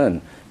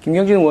자세는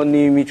김경진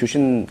의원님이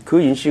주신 그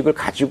인식을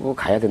가지고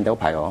가야 된다고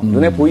봐요.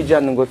 눈에 보이지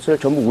않는 것을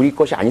전부 우리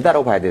것이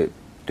아니다라고 봐야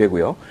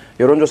되고요.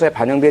 여론조사에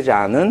반영되지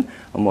않은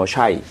뭐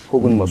샤이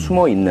혹은 뭐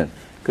숨어 있는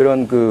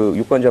그런 그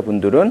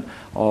유권자분들은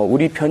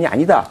우리 편이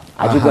아니다.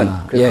 아직은.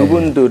 그래서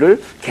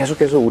그분들을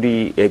계속해서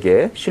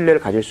우리에게 신뢰를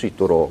가질 수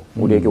있도록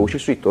우리에게 오실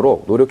수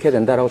있도록 노력해야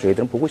된다라고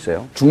저희들은 보고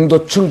있어요.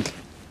 중도층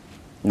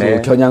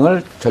그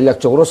겨냥을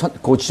전략적으로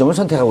그 지점을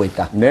선택하고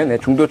있다. 네네.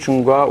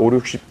 중도층과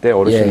 50, 60대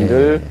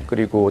어르신들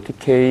그리고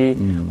TK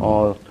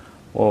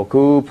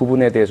그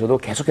부분에 대해서도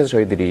계속해서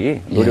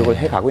저희들이 노력을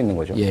해가고 있는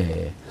거죠.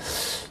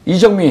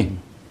 이정미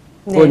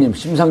의원님,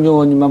 심상정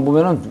의원님만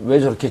보면은 왜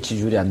저렇게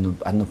지지율이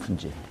안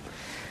높은지.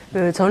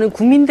 저는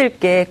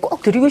국민들께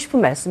꼭 드리고 싶은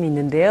말씀이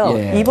있는데요.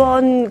 예.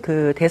 이번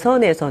그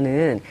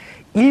대선에서는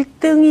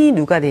 1등이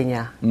누가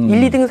되냐,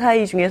 1, 2등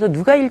사이 중에서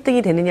누가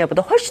 1등이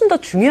되느냐보다 훨씬 더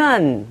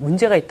중요한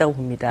문제가 있다고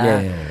봅니다.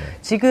 예.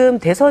 지금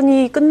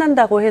대선이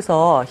끝난다고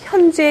해서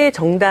현재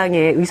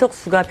정당의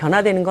의석수가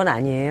변화되는 건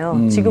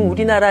아니에요. 지금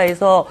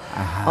우리나라에서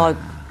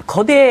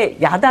거대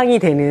야당이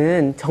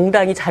되는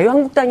정당이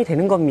자유한국당이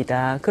되는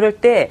겁니다. 그럴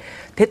때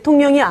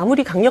대통령이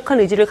아무리 강력한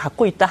의지를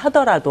갖고 있다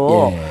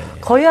하더라도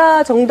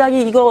거야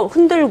정당이 이거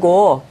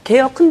흔들고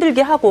개혁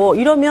흔들게 하고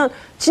이러면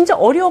진짜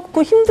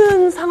어렵고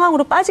힘든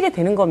상황으로 빠지게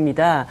되는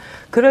겁니다.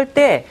 그럴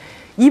때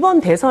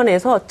이번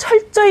대선에서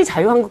철저히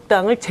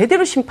자유한국당을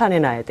제대로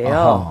심판해놔야 돼요.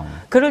 아하.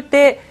 그럴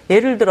때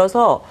예를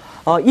들어서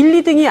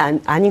 1,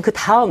 2등이 아닌 그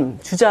다음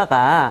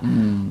주자가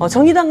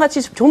정의당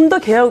같이 좀 더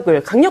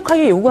개혁을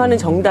강력하게 요구하는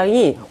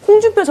정당이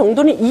홍준표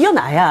정도는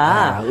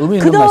이겨놔야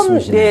그다음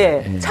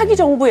차기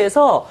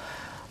정부에서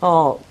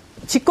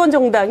집권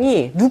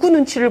정당이 누구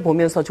눈치를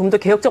보면서 좀 더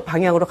개혁적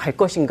방향으로 갈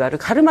것인가를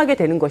가름하게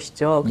되는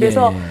것이죠.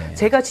 그래서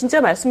제가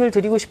진짜 말씀을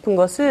드리고 싶은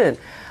것은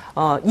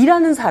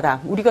일하는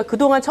사람, 우리가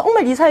그동안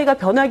정말 이 사회가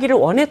변하기를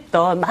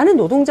원했던 많은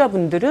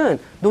노동자분들은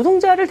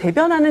노동자를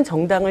대변하는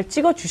정당을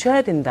찍어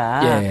주셔야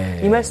된다.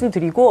 이 말씀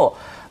드리고,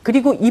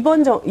 그리고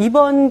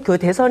이번 그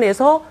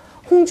대선에서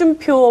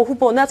홍준표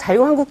후보나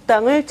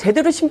자유한국당을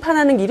제대로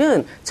심판하는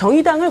길은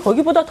정의당을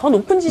거기보다 더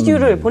높은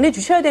지지율을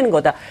보내주셔야 되는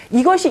거다.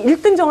 이것이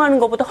 1등 정하는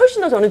것보다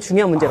훨씬 더 저는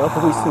중요한 문제라고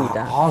보고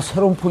있습니다.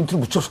 새로운 포인트를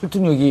무척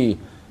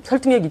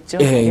설득력 있죠.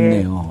 예,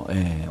 있네요.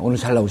 예, 오늘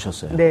잘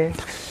나오셨어요. 네.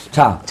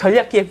 자.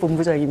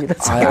 전략기획본부장입니다.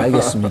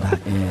 알겠습니다.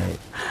 예.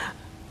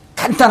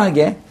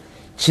 간단하게,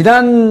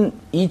 지난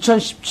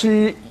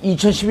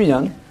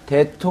 2012년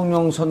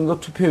대통령 선거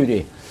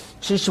투표율이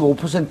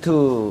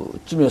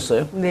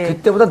 75%쯤이었어요. 네.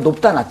 그때보다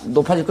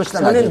높아질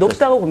것이다. 저는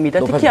높다고 봅니다.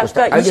 특히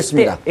아까 20대.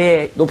 알겠습니다.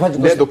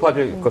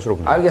 높아질 것으로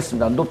봅니다.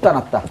 알겠습니다. 높다,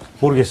 낮다.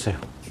 모르겠어요.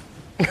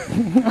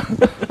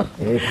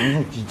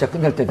 방송 진짜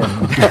끝날 때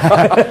됐는데.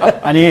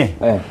 아니.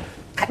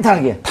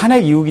 간단하게.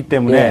 탄핵 이후기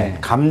때문에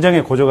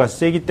감정의 고조가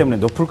세기 때문에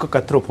높을 것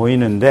같아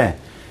보이는데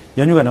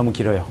연휴가 너무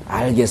길어요.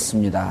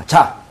 알겠습니다.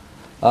 자,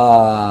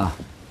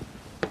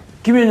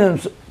 김현현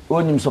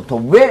의원님부터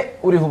왜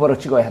우리 후보를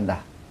찍어야 한다?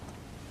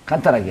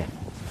 간단하게.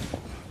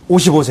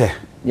 55세.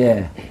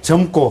 예.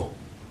 젊고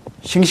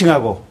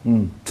싱싱하고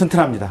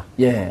튼튼합니다.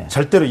 예.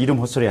 절대로 이름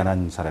헛소리 안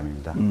하는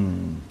사람입니다.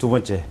 두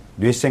번째,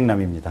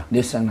 뇌생남입니다.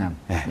 뇌생남.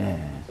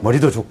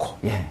 머리도 좋고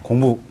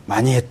공부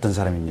많이 했던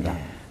사람입니다.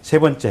 세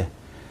번째,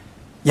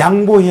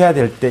 양보해야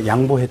될 때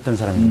양보했던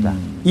사람입니다.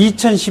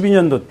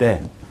 2012년도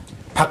때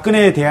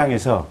박근혜에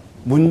대항해서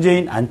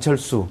문재인,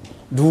 안철수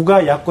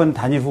누가 야권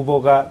단일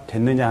후보가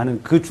됐느냐 하는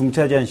그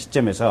중차지한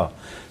시점에서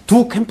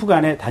두 캠프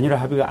간의 단일화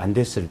합의가 안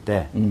됐을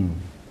때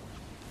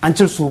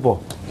안철수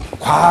후보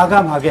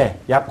과감하게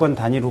야권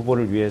단일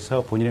후보를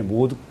위해서 본인의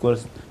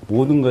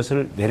모든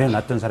것을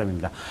내려놨던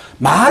사람입니다.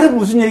 말은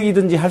무슨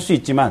얘기든지 할 수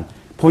있지만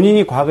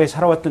본인이 과거에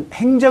살아왔던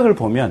행적을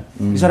보면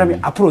이 사람이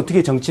앞으로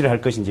어떻게 정치를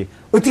할 것인지,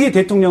 어떻게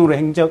대통령으로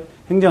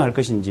행정할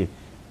것인지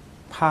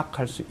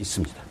파악할 수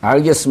있습니다.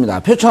 알겠습니다.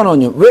 표창원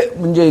의원님, 왜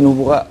문재인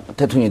후보가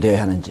대통령이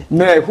되어야 하는지.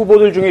 네,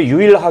 후보들 중에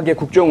유일하게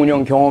국정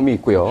운영 경험이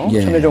있고요.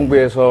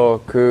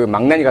 참여정부에서 그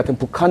망나니 같은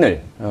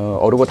북한을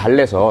어르고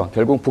달래서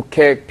결국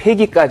북핵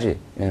폐기까지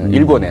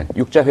일궈낸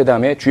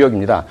육자회담의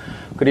주역입니다.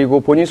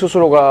 그리고 본인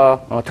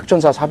스스로가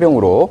특전사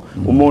사병으로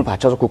온몸을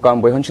바쳐서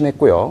국가안보에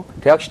헌신했고요.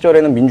 대학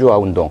시절에는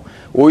민주화운동,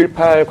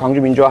 5.18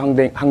 광주민주화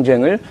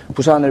항쟁을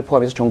부산을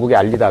포함해서 전국에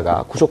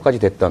알리다가 구속까지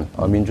됐던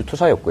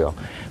민주투사였고요.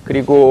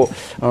 그리고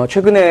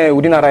최근에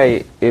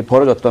우리나라에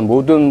벌어졌던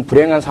모든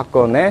불행한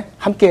사건에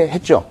함께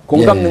했죠.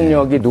 공감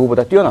능력이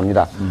누구보다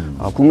뛰어납니다.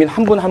 국민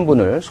한 분 한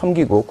분을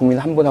섬기고 국민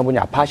한 분 한 분이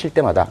아파하실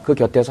때마다 그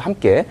곁에서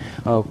함께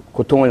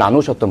고통을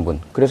나누셨던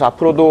분. 그래서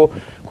앞으로도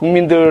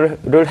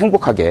국민들을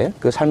행복하게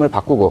그 삶을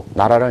바꾸고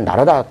나라를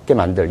나라답게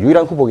만들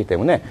유일한 후보이기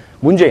때문에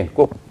문재인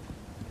꼭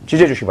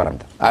지지해 주시기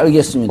바랍니다.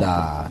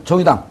 알겠습니다.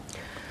 정의당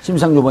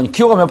심상조 의원님,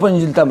 기호가 몇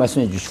번인지 일단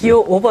말씀해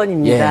주시고요. 기호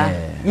 5번입니다.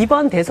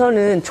 이번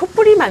대선은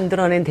촛불이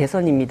만들어낸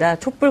대선입니다.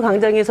 촛불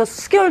광장에서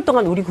수개월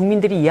동안 우리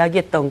국민들이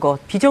이야기했던 것,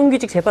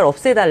 비정규직 제발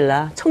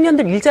없애달라,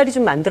 청년들 일자리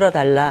좀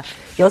만들어달라,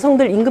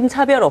 여성들 임금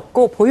차별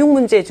없고 보육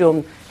문제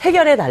좀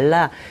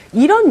해결해달라,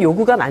 이런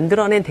요구가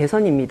만들어낸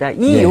대선입니다.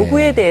 이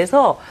요구에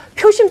대해서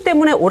표심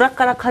때문에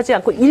오락가락하지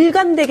않고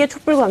일관되게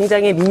촛불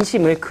광장의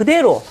민심을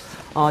그대로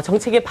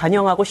정책에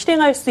반영하고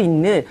실행할 수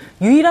있는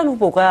유일한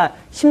후보가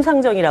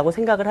심상정이라고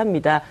생각을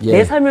합니다.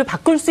 내 삶을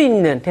바꿀 수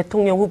있는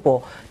대통령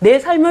후보, 내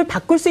삶을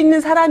바꿀 수 있는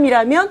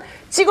사람이라면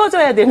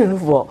찍어줘야 되는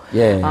후보.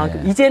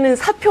 이제는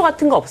사표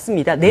같은 거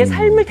없습니다. 내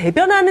삶을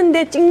대변하는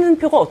데 찍는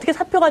표가 어떻게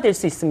사표가 될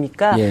수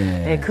있습니까?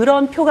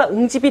 그런 표가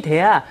응집이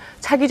돼야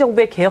차기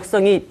정부의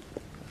개혁성이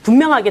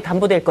분명하게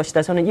담보될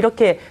것이다. 저는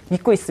이렇게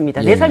믿고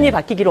있습니다. 내 삶이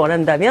바뀌기를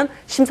원한다면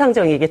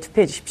심상정에게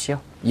투표해 주십시오.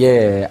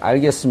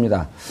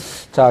 알겠습니다.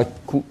 자,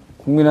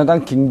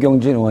 국민의당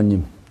김경진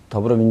의원님,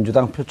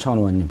 더불어민주당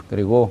표창원 의원님,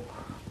 그리고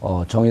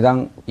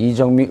정의당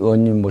이정미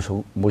의원님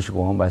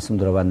모시고 말씀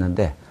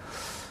들어봤는데,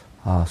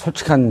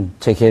 솔직한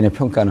제 개인의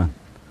평가는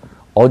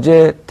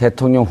어제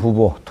대통령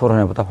후보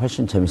토론회보다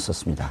훨씬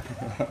재밌었습니다.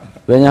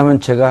 왜냐하면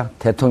제가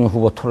대통령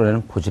후보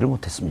토론회는 보지를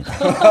못했습니다.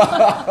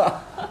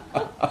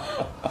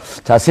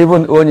 자, 세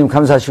분 의원님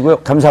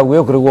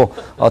감사하고요. 그리고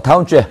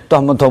다음 주에 또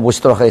한 번 더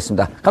모시도록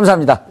하겠습니다.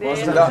 감사합니다. 네,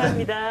 고맙습니다.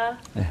 감사합니다.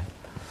 네.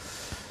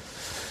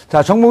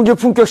 자, 정봉주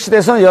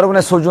품격시대에서는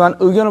여러분의 소중한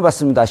의견을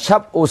받습니다.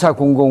 샵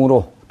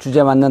 5400으로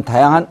주제 맞는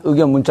다양한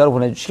의견 문자로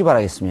보내주시기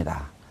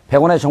바라겠습니다.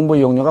 100원의 정보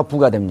이용료가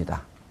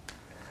부과됩니다.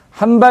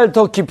 한 발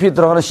더 깊이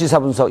들어가는 시사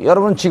분석.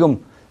 여러분 지금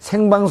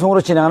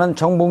생방송으로 진행하는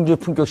정봉주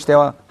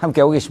품격시대와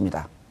함께하고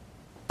계십니다.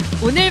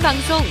 오늘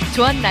방송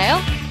좋았나요?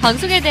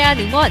 방송에 대한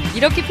응원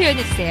이렇게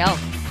표현해주세요.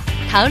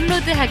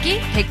 다운로드하기,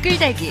 댓글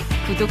달기,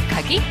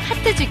 구독하기,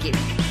 하트 주기.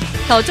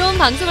 더 좋은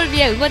방송을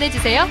위해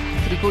응원해주세요.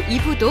 그리고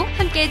 2부도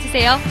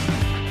함께해주세요.